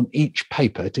alpha on each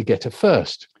paper to get a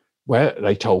first, where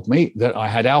they told me that I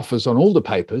had alphas on all the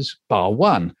papers, bar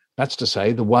one. That's to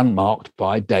say, the one marked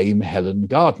by Dame Helen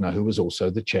Gardner, who was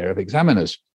also the chair of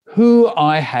examiners, who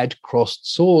I had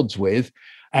crossed swords with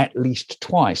at least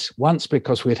twice. Once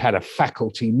because we'd had a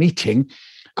faculty meeting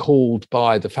called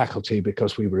by the faculty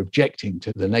because we were objecting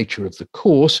to the nature of the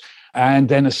course. And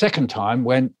then a second time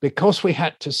when, because we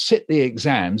had to sit the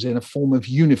exams in a form of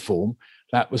uniform,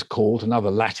 that was called,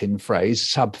 another Latin phrase,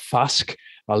 sub fusc.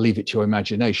 I'll leave it to your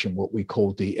imagination, what we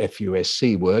called the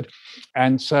FUSC word.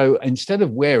 And so instead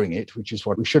of wearing it, which is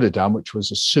what we should have done, which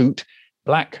was a suit,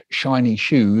 black shiny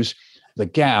shoes, the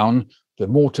gown, the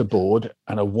mortarboard,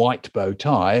 and a white bow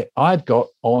tie, I'd got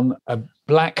on a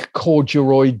black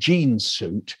corduroy jeans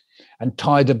suit and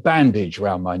tied a bandage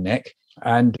around my neck.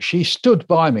 And she stood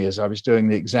by me as I was doing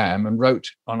the exam and wrote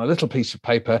on a little piece of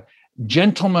paper,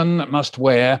 "Gentlemen must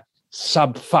wear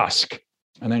sub fusc."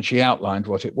 And then she outlined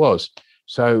what it was.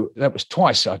 So that was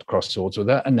twice I'd crossed swords with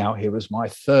her. And now here was my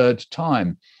third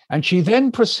time. And she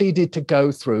then proceeded to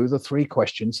go through the 3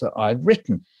 questions that I'd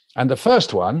written. And the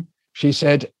first one, she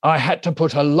said, I had to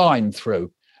put a line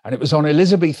through, and it was on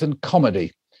Elizabethan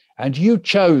comedy. And you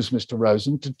chose, Mr.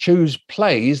 Rosen, to choose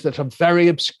plays that are very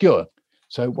obscure.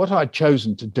 So what I'd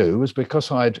chosen to do was, because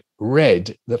I'd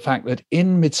read the fact that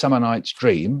in Midsummer Night's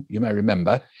Dream, you may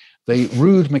remember, the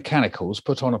Rude Mechanicals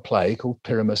put on a play called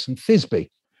Pyramus and Thisbe.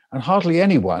 And hardly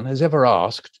anyone has ever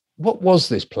asked, what was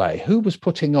this play? Who was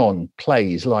putting on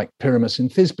plays like Pyramus and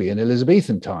Thisbe in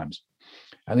Elizabethan times?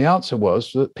 And the answer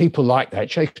was that people like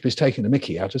that, Shakespeare's taking the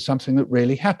mickey out of something that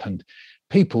really happened.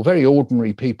 People, very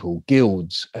ordinary people,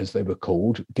 guilds, as they were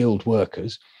called, guild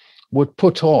workers, would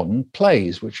put on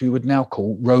plays, which we would now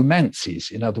call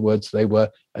romances. In other words, they were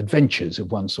adventures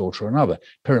of one sort or another.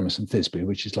 Pyramus and Thisbe,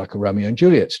 which is like a Romeo and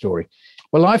Juliet story.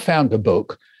 Well, I found a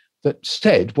book that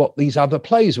said what these other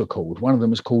plays were called. One of them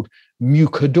was called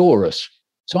Mucadorus.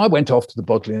 So I went off to the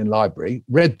Bodleian Library,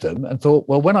 read them, and thought,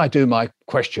 well, when I do my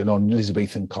question on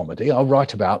Elizabethan comedy, I'll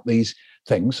write about these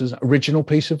things as an original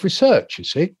piece of research, you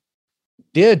see.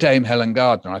 Dear Dame Helen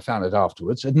Gardner, I found it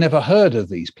afterwards, had never heard of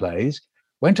these plays,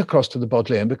 went across to the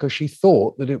Bodleian because she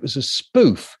thought that it was a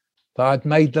spoof, that I'd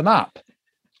made them up.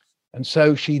 And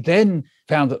so she then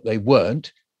found that they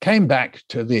weren't, came back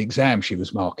to the exam she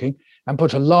was marking and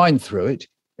put a line through it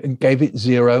and gave it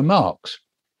 0 marks.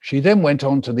 She then went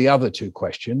on to the other 2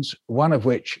 questions, one of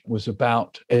which was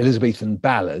about Elizabethan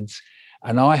ballads.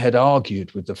 And I had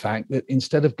argued with the fact that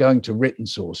instead of going to written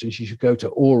sources, you should go to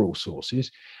oral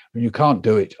sources. And you can't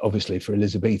do it, obviously, for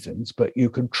Elizabethans, but you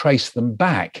can trace them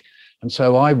back. And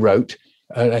so I wrote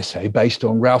an essay based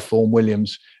on Ralph Vaughan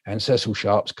Williams and Cecil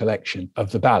Sharp's collection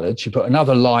of the ballads. She put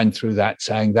another line through that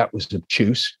saying that was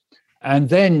obtuse. And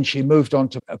then she moved on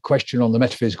to a question on the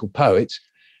metaphysical poets.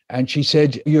 And she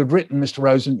said, you've written, Mr.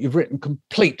 Rosen, you've written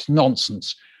complete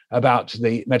nonsense about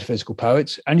the metaphysical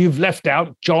poets, and you've left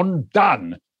out John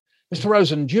Donne. Mr.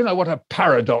 Rosen, do you know what a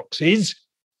paradox is?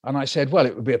 And I said, well,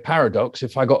 it would be a paradox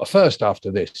if I got a first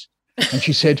after this. And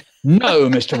she said, no,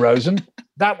 Mr. Rosen,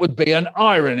 that would be an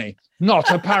irony, not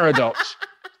a paradox.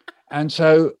 And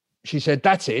so she said,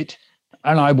 that's it.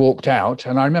 And I walked out.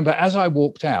 And I remember as I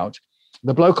walked out,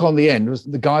 the bloke on the end was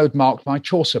the guy who'd marked my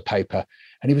Chaucer paper.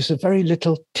 And he was a very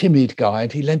little timid guy.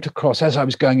 And he leant across as I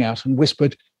was going out and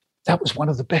whispered, that was one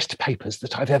of the best papers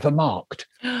that I've ever marked.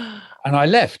 And I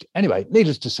left. Anyway,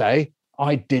 needless to say,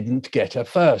 I didn't get a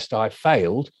first. I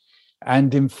failed.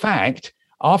 And in fact,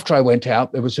 after I went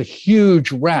out, there was a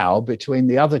huge row between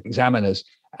the other examiners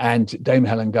and Dame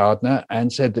Helen Gardner,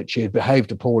 and said that she had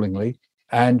behaved appallingly.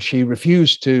 And she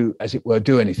refused to, as it were,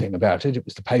 do anything about it. It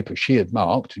was the paper she had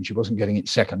marked, and she wasn't getting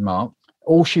its second mark.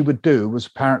 All she would do was,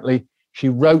 apparently, she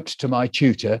wrote to my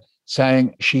tutor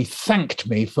saying she thanked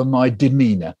me for my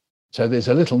demeanour. So there's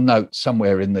a little note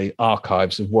somewhere in the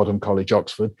archives of Wadham College,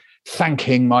 Oxford,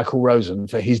 thanking Michael Rosen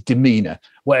for his demeanour,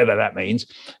 whatever that means.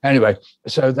 Anyway,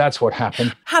 so that's what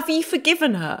happened. Have you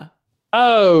forgiven her?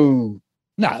 Oh,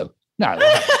 no. I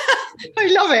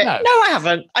love it. No, I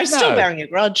haven't. I'm still bearing a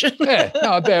grudge. Yeah,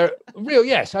 no, I bear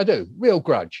yes, I do. Real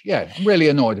grudge. Yeah, I'm really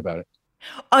annoyed about it.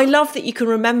 I love that you can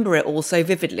remember it all so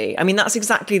vividly. I mean, that's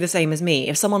exactly the same as me.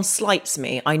 If someone slights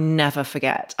me, I never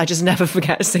forget. I just never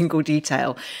forget a single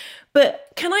detail. But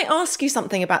can I ask you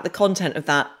something about the content of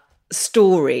that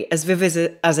story, as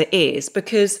vivid as it is?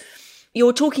 Because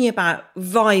you're talking about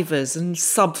vivas and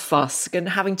subfusk and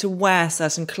having to wear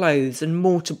certain clothes and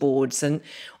mortarboards and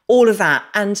all of that.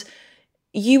 And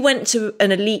you went to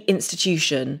an elite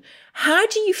institution. How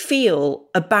do you feel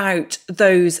about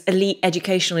those elite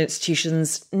educational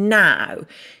institutions now?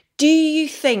 Do you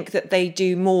think that they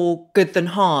do more good than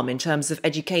harm in terms of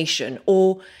education?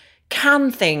 Or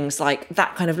can things like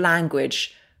that kind of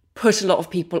language put a lot of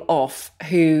people off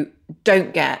who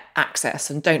don't get access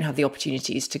and don't have the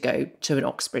opportunities to go to an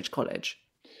Oxbridge college?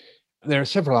 There are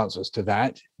several answers to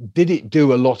that. Did it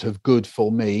do a lot of good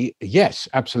for me? Yes,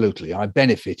 absolutely. I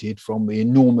benefited from the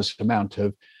enormous amount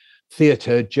of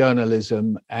theatre,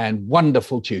 journalism, and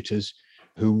wonderful tutors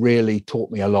who really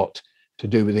taught me a lot to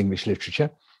do with English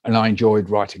literature. And I enjoyed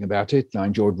writing about it. And I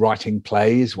enjoyed writing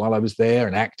plays while I was there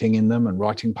and acting in them and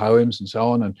writing poems and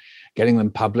so on and getting them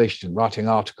published and writing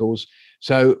articles.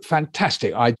 So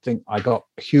fantastic. I think I got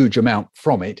a huge amount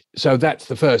from it. So that's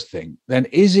the first thing. Then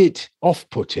is it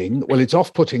off-putting? Well, it's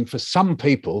off-putting for some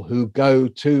people who go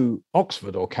to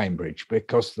Oxford or Cambridge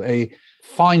because they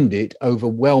find it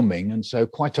overwhelming. And so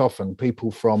quite often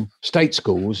people from state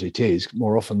schools, it is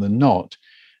more often than not,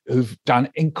 who've done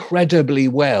incredibly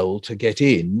well to get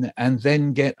in and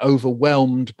then get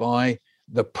overwhelmed by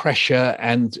the pressure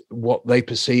and what they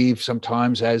perceive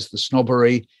sometimes as the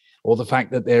snobbery, or the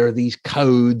fact that there are these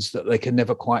codes that they can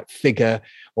never quite figure,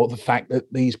 or the fact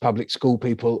that these public school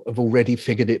people have already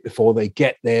figured it before they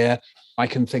get there. I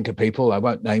can think of people, I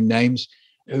won't name names,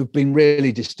 who've been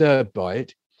really disturbed by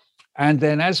it. And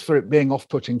then as for it being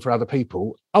off-putting for other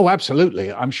people, oh,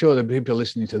 absolutely. I'm sure there are people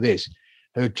listening to this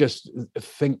who just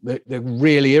think that they're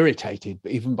really irritated,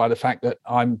 even by the fact that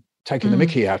I'm taking the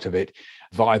mickey out of it.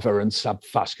 Viva and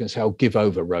subfusk and say, oh, give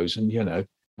over, Rosen, you know.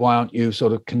 Why aren't you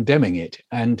sort of condemning it?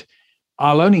 And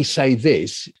I'll only say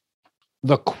this,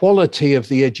 the quality of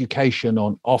the education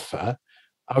on offer,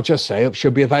 I'll just say it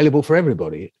should be available for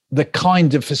everybody. The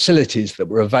kind of facilities that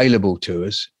were available to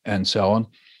us and so on.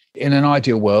 In an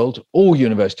ideal world, all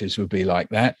universities would be like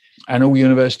that. And all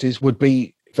universities would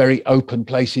be very open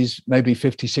places. Maybe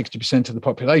 50, 60% of the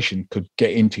population could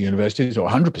get into universities, or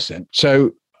 100%.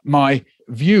 So my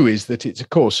view is that it's, of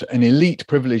course, an elite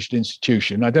privileged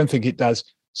institution. I don't think it does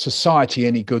society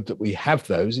any good that we have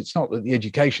those. It's not that the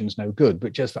education's no good,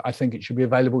 but just that I think it should be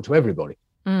available to everybody.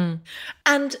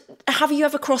 And have you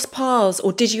ever crossed paths,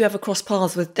 or did you ever cross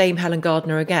paths with Dame Helen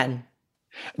Gardner again?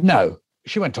 No,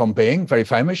 she went on being very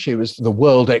famous. She was the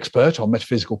world expert on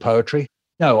metaphysical poetry.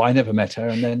 No, I never met her,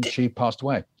 and then she passed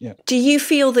away. Yeah. Do you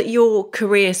feel that your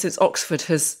career since Oxford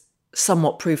has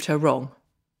somewhat proved her wrong?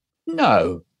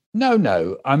 No.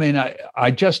 I mean,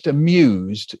 I just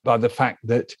amused by the fact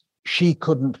that she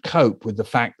couldn't cope with the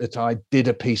fact that I did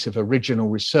a piece of original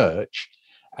research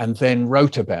and then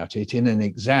wrote about it in an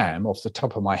exam off the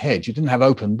top of my head. You didn't have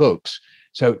open books,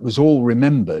 so it was all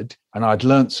remembered. And I'd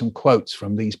learnt some quotes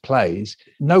from these plays.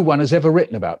 No one has ever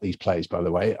written about these plays, by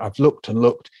the way. I've looked and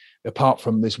looked, apart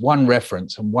from this one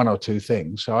reference and one or two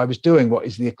things. So I was doing what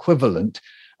is the equivalent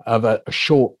of a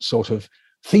short sort of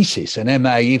thesis, an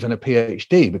MA, even a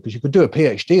PhD, because you could do a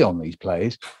PhD on these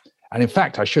plays. And in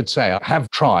fact, I should say, I have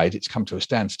tried, it's come to a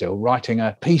standstill, writing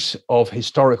a piece of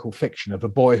historical fiction of a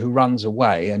boy who runs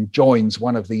away and joins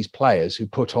one of these players who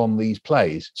put on these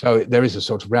plays. So there is a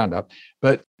sort of roundup.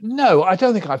 But no, I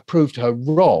don't think I've proved her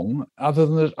wrong, other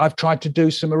than that I've tried to do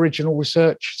some original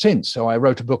research since. So I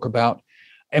wrote a book about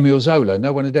Emile Zola.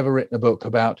 No one had ever written a book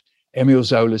about Emile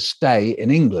Zola's stay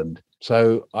in England.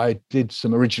 So I did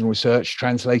some original research,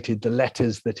 translated the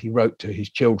letters that he wrote to his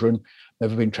children,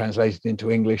 never been translated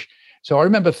into English. So I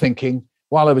remember thinking,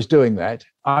 while I was doing that,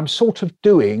 I'm sort of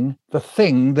doing the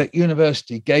thing that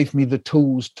university gave me the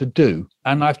tools to do.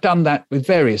 And I've done that with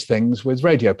various things, with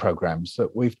radio programs,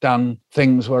 that we've done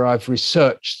things where I've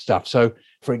researched stuff. So,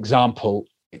 for example,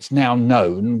 it's now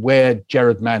known where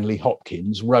Gerard Manley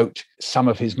Hopkins wrote some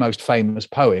of his most famous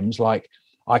poems, like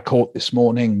I Caught This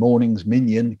Morning, Morning's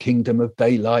Minion, Kingdom of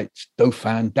Daylight,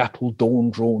 Dauphin, Dapple, Dawn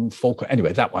Drawn, Falcon.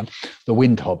 Anyway, that one, The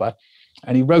Windhobber.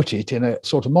 And he wrote it in a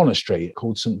sort of monastery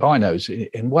called St. Bino's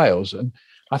in Wales. And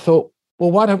I thought,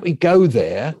 well, why don't we go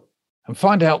there and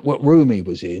find out what room he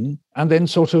was in and then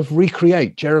sort of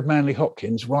recreate Gerard Manley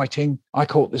Hopkins writing I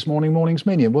Caught This Morning, Morning's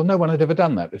Minion. Well, no one had ever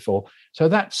done that before. So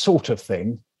that sort of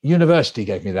thing, university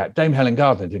gave me that. Dame Helen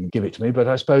Gardner didn't give it to me, but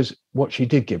I suppose what she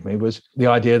did give me was the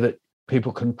idea that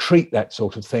people can treat that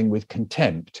sort of thing with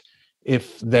contempt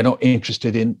if they're not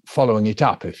interested in following it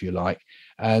up, if you like.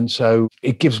 And so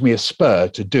it gives me a spur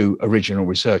to do original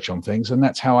research on things. And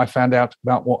that's how I found out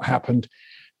about what happened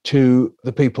to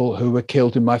the people who were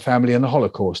killed in my family in the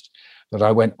Holocaust, that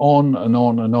I went on and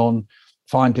on and on,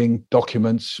 finding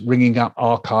documents, ringing up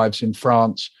archives in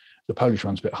France. The Polish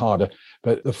one's a bit harder,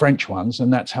 but the French ones.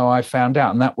 And that's how I found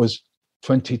out. And that was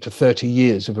 20 to 30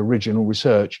 years of original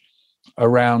research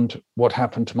around what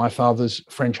happened to my father's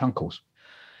French uncles.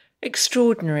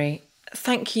 Extraordinary.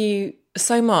 Thank you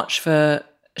so much for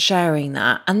sharing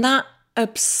that. And that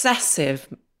obsessive,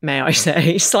 may I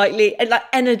say, slightly like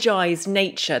energized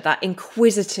nature, that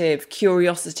inquisitive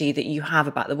curiosity that you have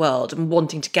about the world and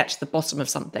wanting to get to the bottom of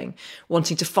something,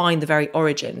 wanting to find the very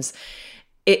origins,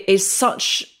 it is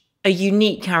such a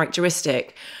unique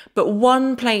characteristic. But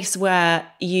one place where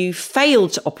you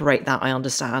failed to operate that, I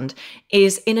understand,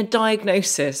 is in a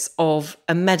diagnosis of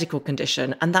a medical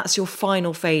condition, and that's your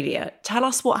final failure. Tell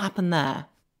us what happened there.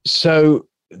 So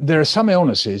there are some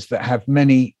illnesses that have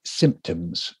many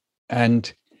symptoms,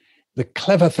 and the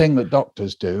clever thing that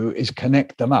doctors do is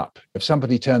connect them up. If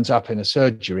somebody turns up in a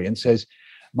surgery and says,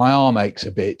 my arm aches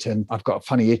a bit and I've got a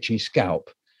funny itchy scalp,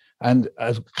 and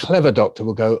a clever doctor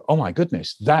will go, oh my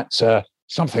goodness, that's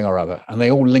something or other, and they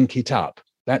all link it up.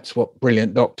 That's what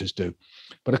brilliant doctors do.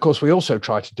 But of course, we also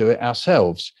try to do it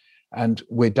ourselves, and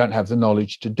we don't have the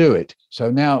knowledge to do it. So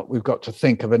now we've got to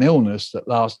think of an illness that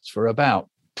lasts for about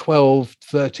 12,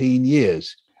 13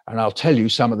 years. And I'll tell you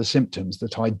some of the symptoms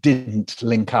that I didn't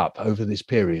link up over this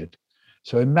period.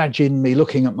 So imagine me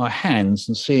looking at my hands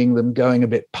and seeing them going a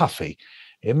bit puffy.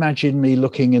 Imagine me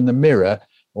looking in the mirror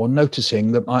or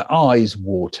noticing that my eyes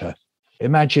water.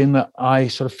 Imagine that I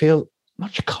sort of feel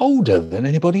much colder than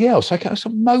anybody else. I get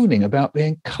sort of moaning about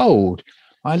being cold.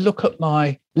 I look at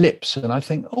my lips and I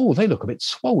think, oh, they look a bit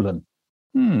swollen.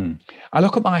 I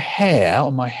look at my hair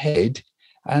on my head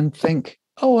and think,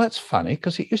 oh, that's funny,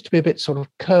 because it used to be a bit sort of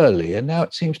curly and now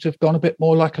it seems to have gone a bit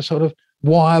more like a sort of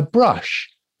wire brush.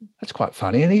 That's quite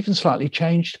funny, and even slightly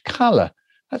changed colour.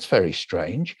 That's very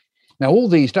strange. Now, all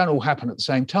these don't all happen at the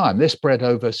same time. They're spread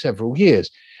over several years.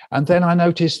 And then I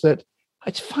noticed that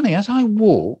it's funny, as I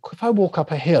walk, if I walk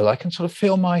up a hill, I can sort of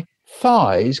feel my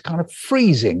thighs kind of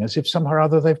freezing as if somehow or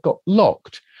other they've got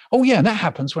locked. Oh, yeah, and that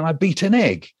happens when I beat an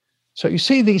egg. So you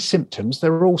see these symptoms,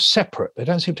 they're all separate. They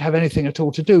don't seem to have anything at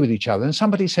all to do with each other. And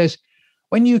somebody says,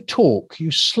 when you talk,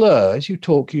 you slur. As you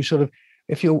talk, you sort of,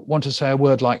 if you want to say a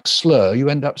word like slur, you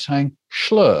end up saying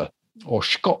schlur or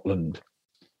Scotland.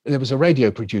 There was a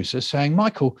radio producer saying,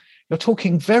 Michael, you're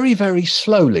talking very, very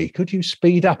slowly. Could you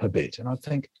speed up a bit? And I'd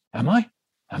think, am I?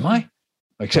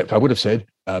 Except I would have said,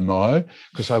 am I?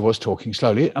 Because I was talking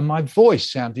slowly. And my voice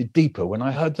sounded deeper when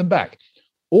I heard them back.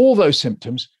 All those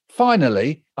symptoms.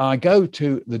 Finally, I go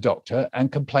to the doctor and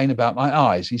complain about my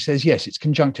eyes. He says, yes, it's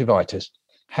conjunctivitis.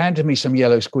 Handed me some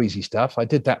yellow squeezy stuff. I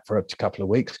did that for a couple of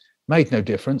weeks. Made no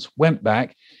difference. Went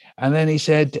back. And then he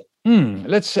said,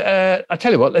 I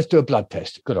tell you what, let's do a blood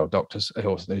test. Good old doctors.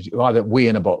 You either wee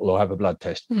in a bottle or have a blood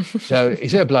test. So he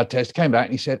did a blood test, came back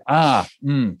and he said,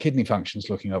 kidney function's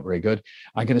looking not very good.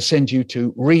 I'm going to send you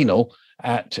to renal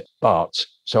at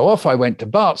Bart's. So off I went to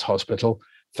Bart's Hospital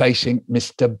facing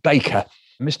Mr. Baker.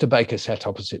 Mr. Baker sat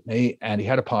opposite me and he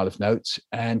had a pile of notes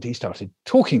and he started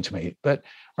talking to me. But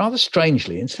rather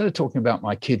strangely, instead of talking about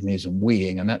my kidneys and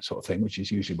weeing and that sort of thing, which is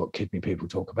usually what kidney people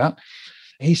talk about,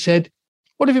 he said,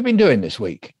 what have you been doing this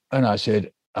week? And I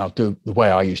said, I'll do the way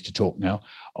I used to talk now.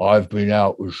 I've been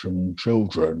out with some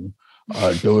children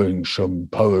doing some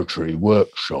poetry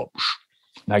workshops.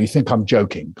 Now, you think I'm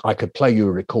joking. I could play you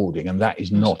a recording and that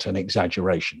is not an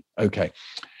exaggeration. Okay.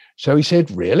 So he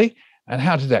said, really? And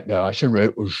how did that go? I said,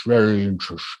 it was very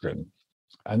interesting.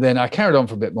 And then I carried on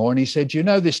for a bit more and he said, you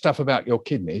know this stuff about your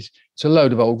kidneys? It's a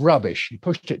load of old rubbish. He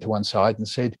pushed it to one side and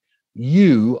said,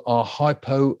 you are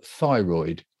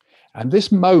hypothyroid. And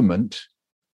this moment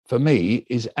for me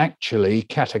is actually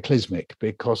cataclysmic,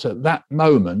 because at that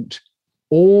moment,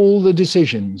 all the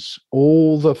decisions,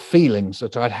 all the feelings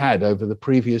that I'd had over the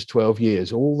previous 12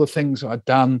 years, all the things I'd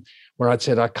done where I'd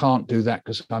said, I can't do that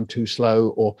because I'm too slow,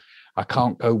 or I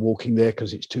can't go walking there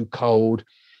because it's too cold,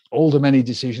 all the many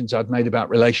decisions I'd made about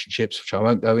relationships, which I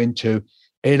won't go into,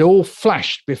 it all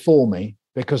flashed before me,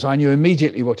 because I knew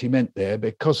immediately what he meant there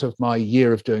because of my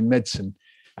year of doing medicine.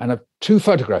 And two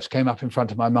photographs came up in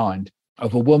front of my mind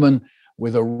of a woman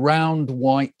with a round,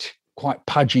 white, quite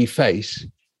pudgy face,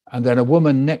 and then a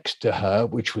woman next to her,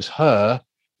 which was her,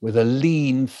 with a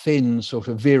lean, thin, sort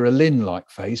of Vera Lynn-like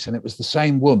face. And it was the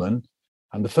same woman.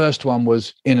 And the first one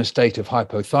was in a state of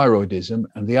hypothyroidism,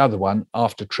 and the other one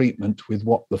after treatment with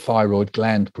what the thyroid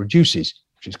gland produces,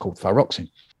 which is called thyroxine.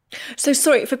 So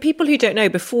sorry, for people who don't know,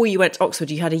 before you went to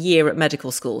Oxford, you had a year at medical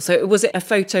school. So was it a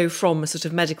photo from a sort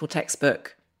of medical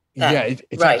textbook? Yeah,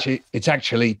 it's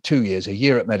actually 2 years, a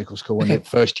year at medical school and the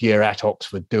first year at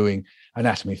Oxford doing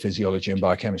anatomy, physiology and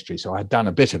biochemistry. So I had done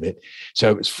a bit of it.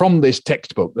 So it was from this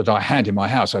textbook that I had in my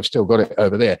house. I've still got it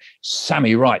over there.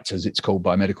 Sammy Wrights, as it's called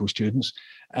by medical students.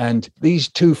 And these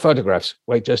two photographs,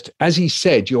 wait, just as he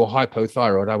said, you're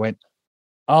hypothyroid, I went,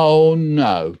 oh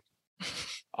no.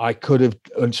 I could have,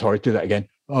 I'm sorry, do that again.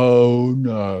 Oh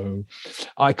no.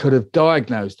 I could have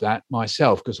diagnosed that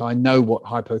myself because I know what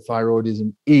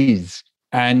hypothyroidism is.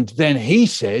 And then he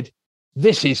said,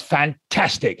 this is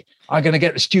fantastic. I'm going to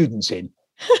get the students in.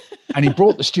 And he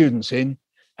brought the students in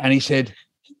and he said,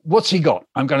 what's he got?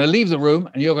 I'm going to leave the room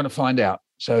and you're going to find out.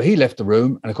 So he left the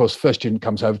room. And of course, the first student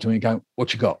comes over to me and goes,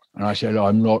 what you got? And I said,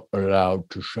 I'm not allowed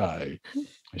to say.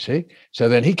 You see? So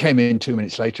then he came in 2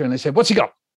 minutes later and they said, what's he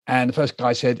got? And the first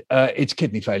guy said, it's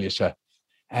kidney failure, sir.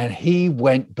 And he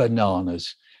went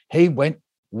bananas. He went,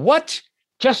 what?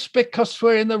 Just because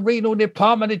we're in the renal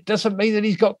department, it doesn't mean that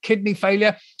he's got kidney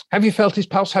failure. Have you felt his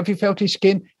pulse? Have you felt his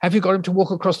skin? Have you got him to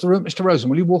walk across the room? Mr. Rosen,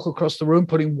 will you walk across the room,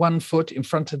 putting one foot in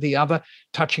front of the other,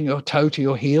 touching your toe to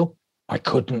your heel? I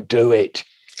couldn't do it.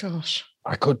 Gosh.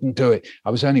 I couldn't do it.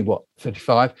 I was only,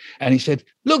 35? And he said,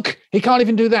 look, he can't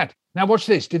even do that. Now watch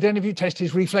this. Did any of you test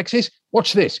his reflexes?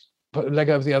 Watch this. Put a leg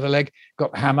over the other leg,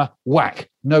 got the hammer, whack,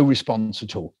 no response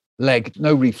at all. Leg,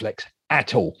 no reflex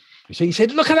at all. You see, he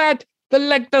said, look at that. The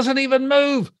leg doesn't even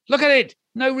move. Look at it.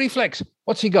 No reflex.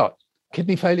 What's he got?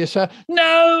 Kidney failure, sir?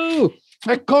 No,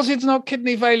 of course it's not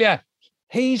kidney failure.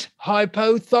 He's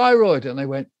hypothyroid. And they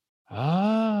went,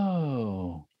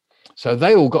 oh. So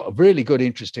they all got a really good,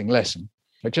 interesting lesson.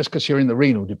 But just because you're in the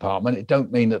renal department, it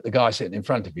don't mean that the guy sitting in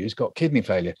front of you has got kidney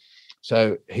failure.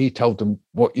 So he told them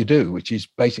what you do, which is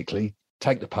basically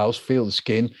take the pulse, feel the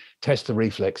skin, test the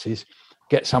reflexes,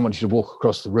 get somebody to walk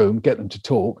across the room, get them to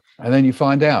talk, and then you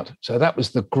find out. So that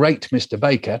was the great Mr.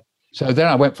 Baker. So then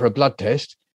I went for a blood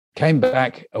test, came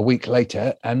back a week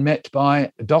later and met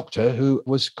by a doctor who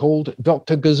was called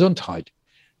Dr. Gesundheit.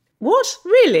 What?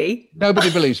 Really? Nobody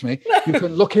believes me. No. You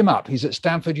can look him up. He's at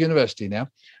Stanford University now.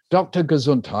 Dr.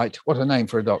 Gesundheit. What a name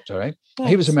for a doctor, eh? Thanks.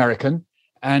 He was American.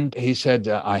 And he said,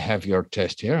 I have your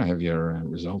test here. I have your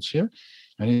results here.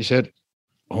 And he said,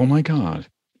 oh, my God,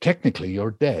 technically, you're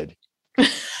dead. And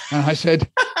I said,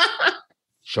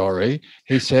 sorry.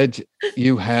 He said,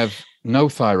 you have no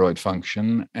thyroid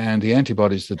function. And the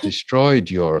antibodies that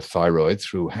destroyed your thyroid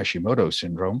through Hashimoto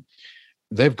syndrome,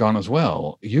 they've gone as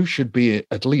well. You should be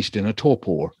at least in a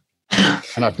torpor.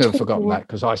 And I've never forgotten that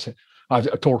because I said,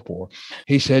 a torpor.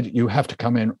 He said, you have to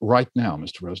come in right now,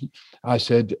 Mr. Rosen. I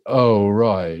said, oh,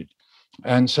 right.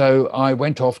 And so I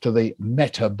went off to the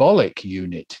metabolic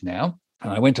unit now.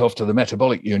 And I went off to the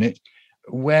metabolic unit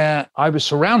where I was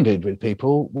surrounded with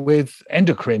people with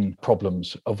endocrine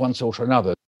problems of one sort or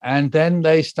another. And then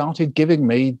they started giving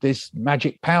me this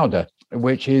magic powder,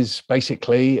 which is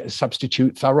basically a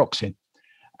substitute thyroxine.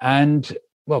 And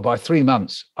well, by 3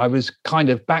 months, I was kind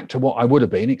of back to what I would have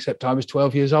been, except I was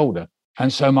 12 years older.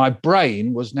 And so my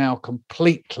brain was now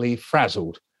completely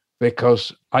frazzled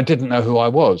because I didn't know who I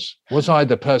was. Was I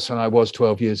the person I was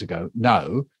 12 years ago?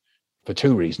 No, for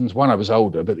two reasons. One, I was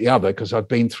older, but the other, because I'd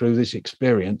been through this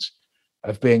experience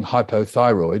of being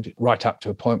hypothyroid right up to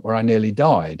a point where I nearly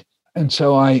died. And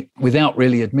so I, without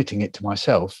really admitting it to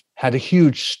myself, had a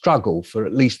huge struggle for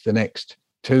at least the next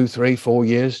 2, 3, 4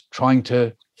 years trying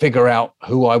to figure out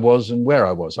who I was and where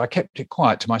I was. I kept it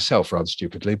quiet to myself rather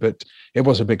stupidly, but it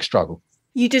was a big struggle.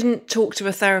 You didn't talk to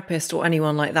a therapist or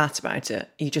anyone like that about it?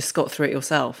 You just got through it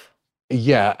yourself?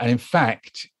 Yeah. And in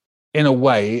fact, in a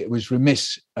way, it was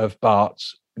remiss of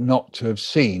Bart's not to have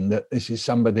seen that this is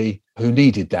somebody who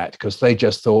needed that because they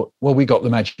just thought, well, we got the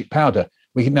magic powder.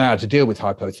 We know how to deal with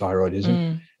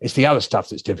hypothyroidism. It's the other stuff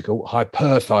that's difficult.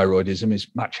 Hyperthyroidism is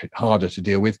much harder to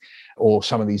deal with, or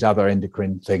some of these other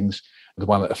endocrine things, the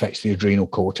one that affects the adrenal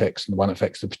cortex and the one that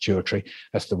affects the pituitary.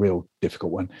 That's the real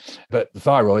difficult one. But the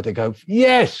thyroid, they go,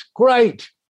 yes, great,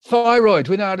 thyroid,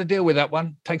 we know how to deal with that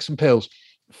one. Take some pills.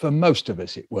 For most of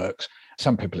us, it works.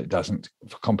 Some people it doesn't,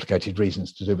 for complicated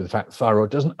reasons to do with the fact the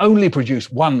thyroid doesn't only produce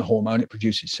one hormone, it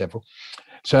produces several.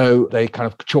 So they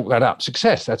kind of chalk that up.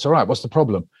 Success, that's all right. What's the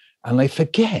problem? And they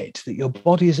forget that your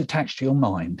body is attached to your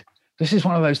mind. This is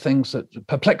one of those things that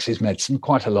perplexes medicine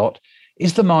quite a lot.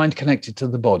 Is the mind connected to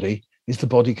the body? Is the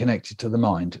body connected to the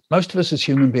mind? Most of us as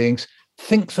human beings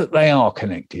think that they are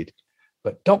connected,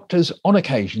 but doctors on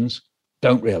occasions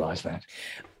don't realize that.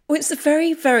 Well, it's a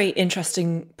very, very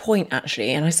interesting point,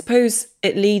 actually. And I suppose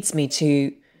it leads me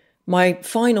to my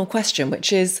final question,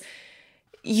 which is,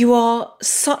 you are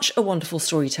such a wonderful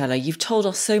storyteller. You've told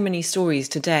us so many stories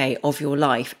today of your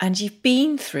life, and you've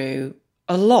been through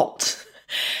a lot.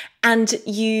 And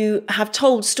you have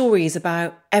told stories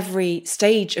about every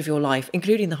stage of your life,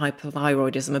 including the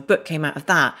hypothyroidism. A book came out of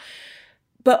that.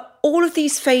 But all of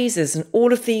these phases and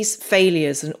all of these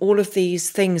failures and all of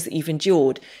these things that you've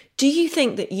endured, do you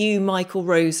think that you, Michael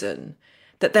Rosen,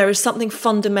 that there is something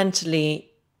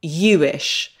fundamentally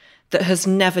you-ish that has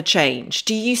never changed?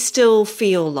 Do you still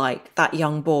feel like that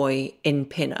young boy in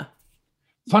Pinner?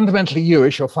 Fundamentally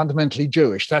Jewish or fundamentally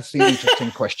Jewish? That's the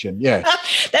interesting question. Yeah.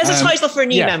 There's a title for a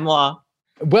new memoir.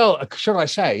 Well, should I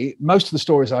say, most of the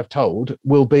stories I've told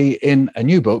will be in a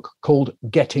new book called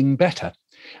Getting Better,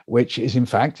 which is, in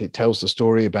fact, it tells the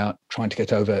story about trying to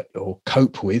get over or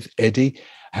cope with Eddie,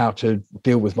 how to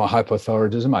deal with my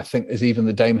hypothyroidism. I think there's even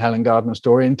the Dame Helen Gardner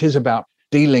story, and it is about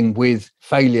dealing with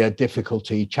failure,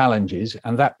 difficulty, challenges.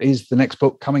 And that is the next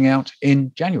book coming out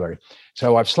in January.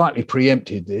 So I've slightly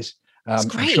preempted this. I'm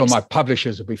sure my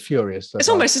publishers will be furious. It's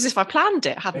almost as if I planned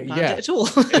it, hadn't planned it at all.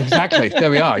 Exactly. There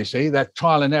we are. You see, that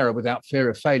trial and error without fear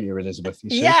of failure, Elizabeth.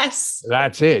 You see? Yes.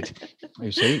 That's it.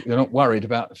 You see, you're not worried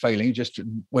about failing. You just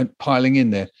went piling in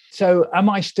there. So am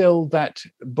I still that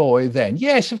boy then?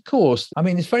 Yes, of course. I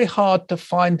mean, it's very hard to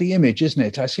find the image, isn't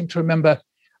it? I seem to remember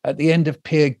at the end of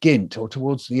Peer Gynt, or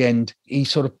towards the end, he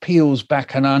sort of peels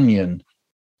back an onion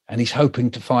and he's hoping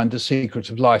to find the secret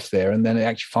of life there, and then it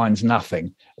actually finds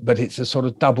nothing. But it's a sort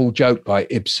of double joke by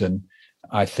Ibsen,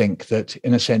 I think, that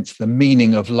in a sense, the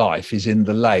meaning of life is in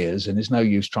the layers, and there's no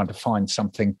use trying to find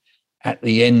something at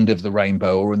the end of the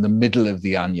rainbow or in the middle of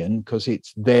the onion, because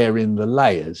it's there in the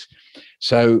layers.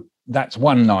 So that's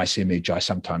one nice image, I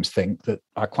sometimes think, that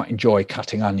I quite enjoy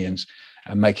cutting onions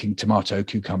and making tomato,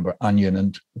 cucumber, onion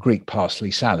and Greek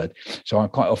parsley salad. So I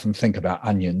quite often think about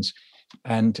onions.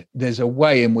 And there's a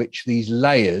way in which these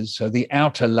layers, so the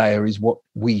outer layer is what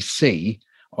we see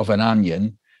of an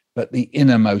onion, but the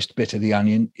innermost bit of the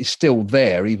onion is still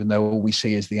there, even though all we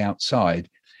see is the outside.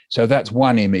 So that's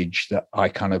one image that I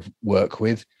kind of work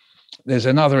with. There's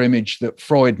another image that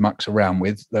Freud mucks around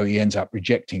with, though he ends up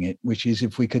rejecting it, which is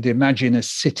if we could imagine a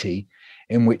city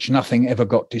in which nothing ever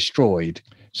got destroyed,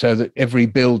 so that every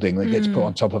building that gets put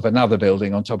on top of another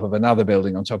building, on top of another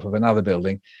building, on top of another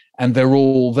building, and they're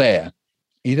all there.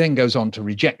 He then goes on to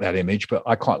reject that image, but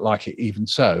I quite like it even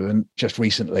so. And just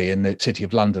recently in the city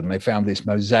of London, they found this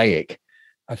mosaic.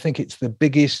 I think it's the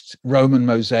biggest Roman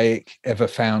mosaic ever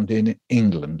found in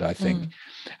England, I think.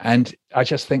 And I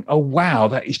just think, oh, wow,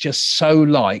 that is just so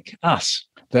like us,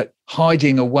 that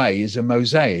hiding away is a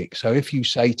mosaic. So if you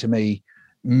say to me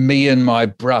and my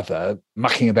brother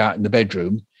mucking about in the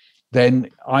bedroom, then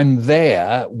I'm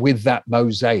there with that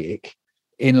mosaic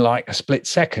in like a split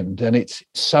second, and it's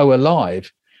so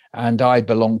alive. And I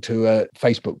belong to a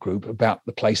Facebook group about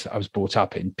the place that I was brought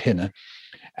up in, Pinner,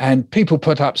 and people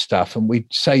put up stuff and we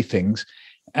say things.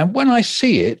 And when I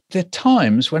see it, there are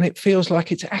times when it feels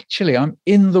like it's actually, I'm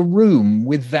in the room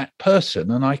with that person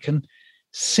and I can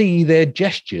see their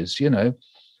gestures, you know,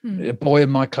 a boy in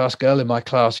my class, girl in my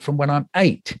class from when I'm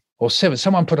 8 or 7.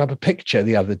 Someone put up a picture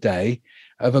the other day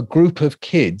of a group of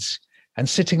kids, and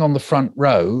sitting on the front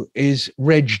row is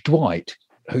Reg Dwight,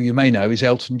 who you may know is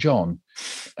Elton John,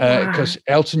 because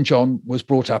Elton John was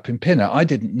brought up in Pinner. I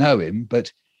didn't know him,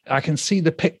 but I can see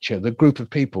the picture, the group of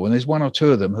people, and there's one or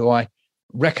two of them who I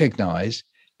recognize,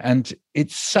 and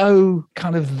it's so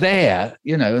kind of there,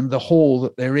 you know, and the hall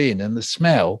that they're in and the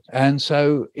smell. And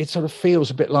so it sort of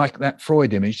feels a bit like that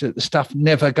Freud image that the stuff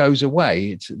never goes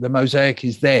away. It's the mosaic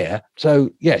is there.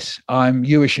 So yes, I'm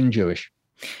Jewish and Jewish.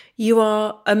 You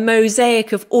are a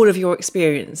mosaic of all of your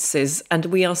experiences, and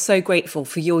we are so grateful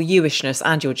for your Jewishness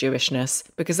and your Jewishness,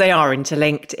 because they are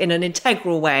interlinked in an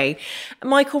integral way.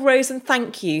 Michael Rosen,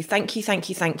 thank you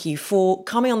for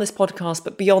coming on this podcast,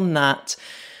 but beyond that,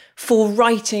 for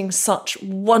writing such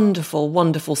wonderful,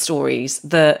 wonderful stories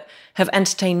that have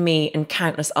entertained me and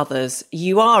countless others.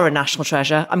 You are a national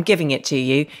treasure. I'm giving it to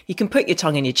you. You can put your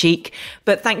tongue in your cheek,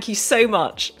 but thank you so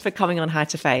much for coming on How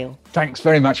to Fail. Thanks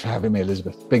very much for having me,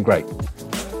 Elizabeth. It's been great.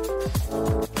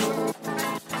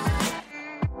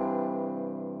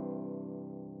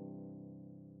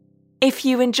 If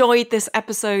you enjoyed this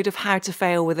episode of How to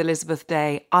Fail with Elizabeth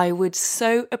Day, I would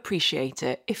so appreciate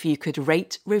it if you could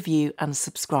rate, review and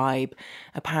subscribe.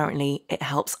 Apparently, it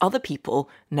helps other people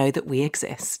know that we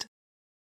exist.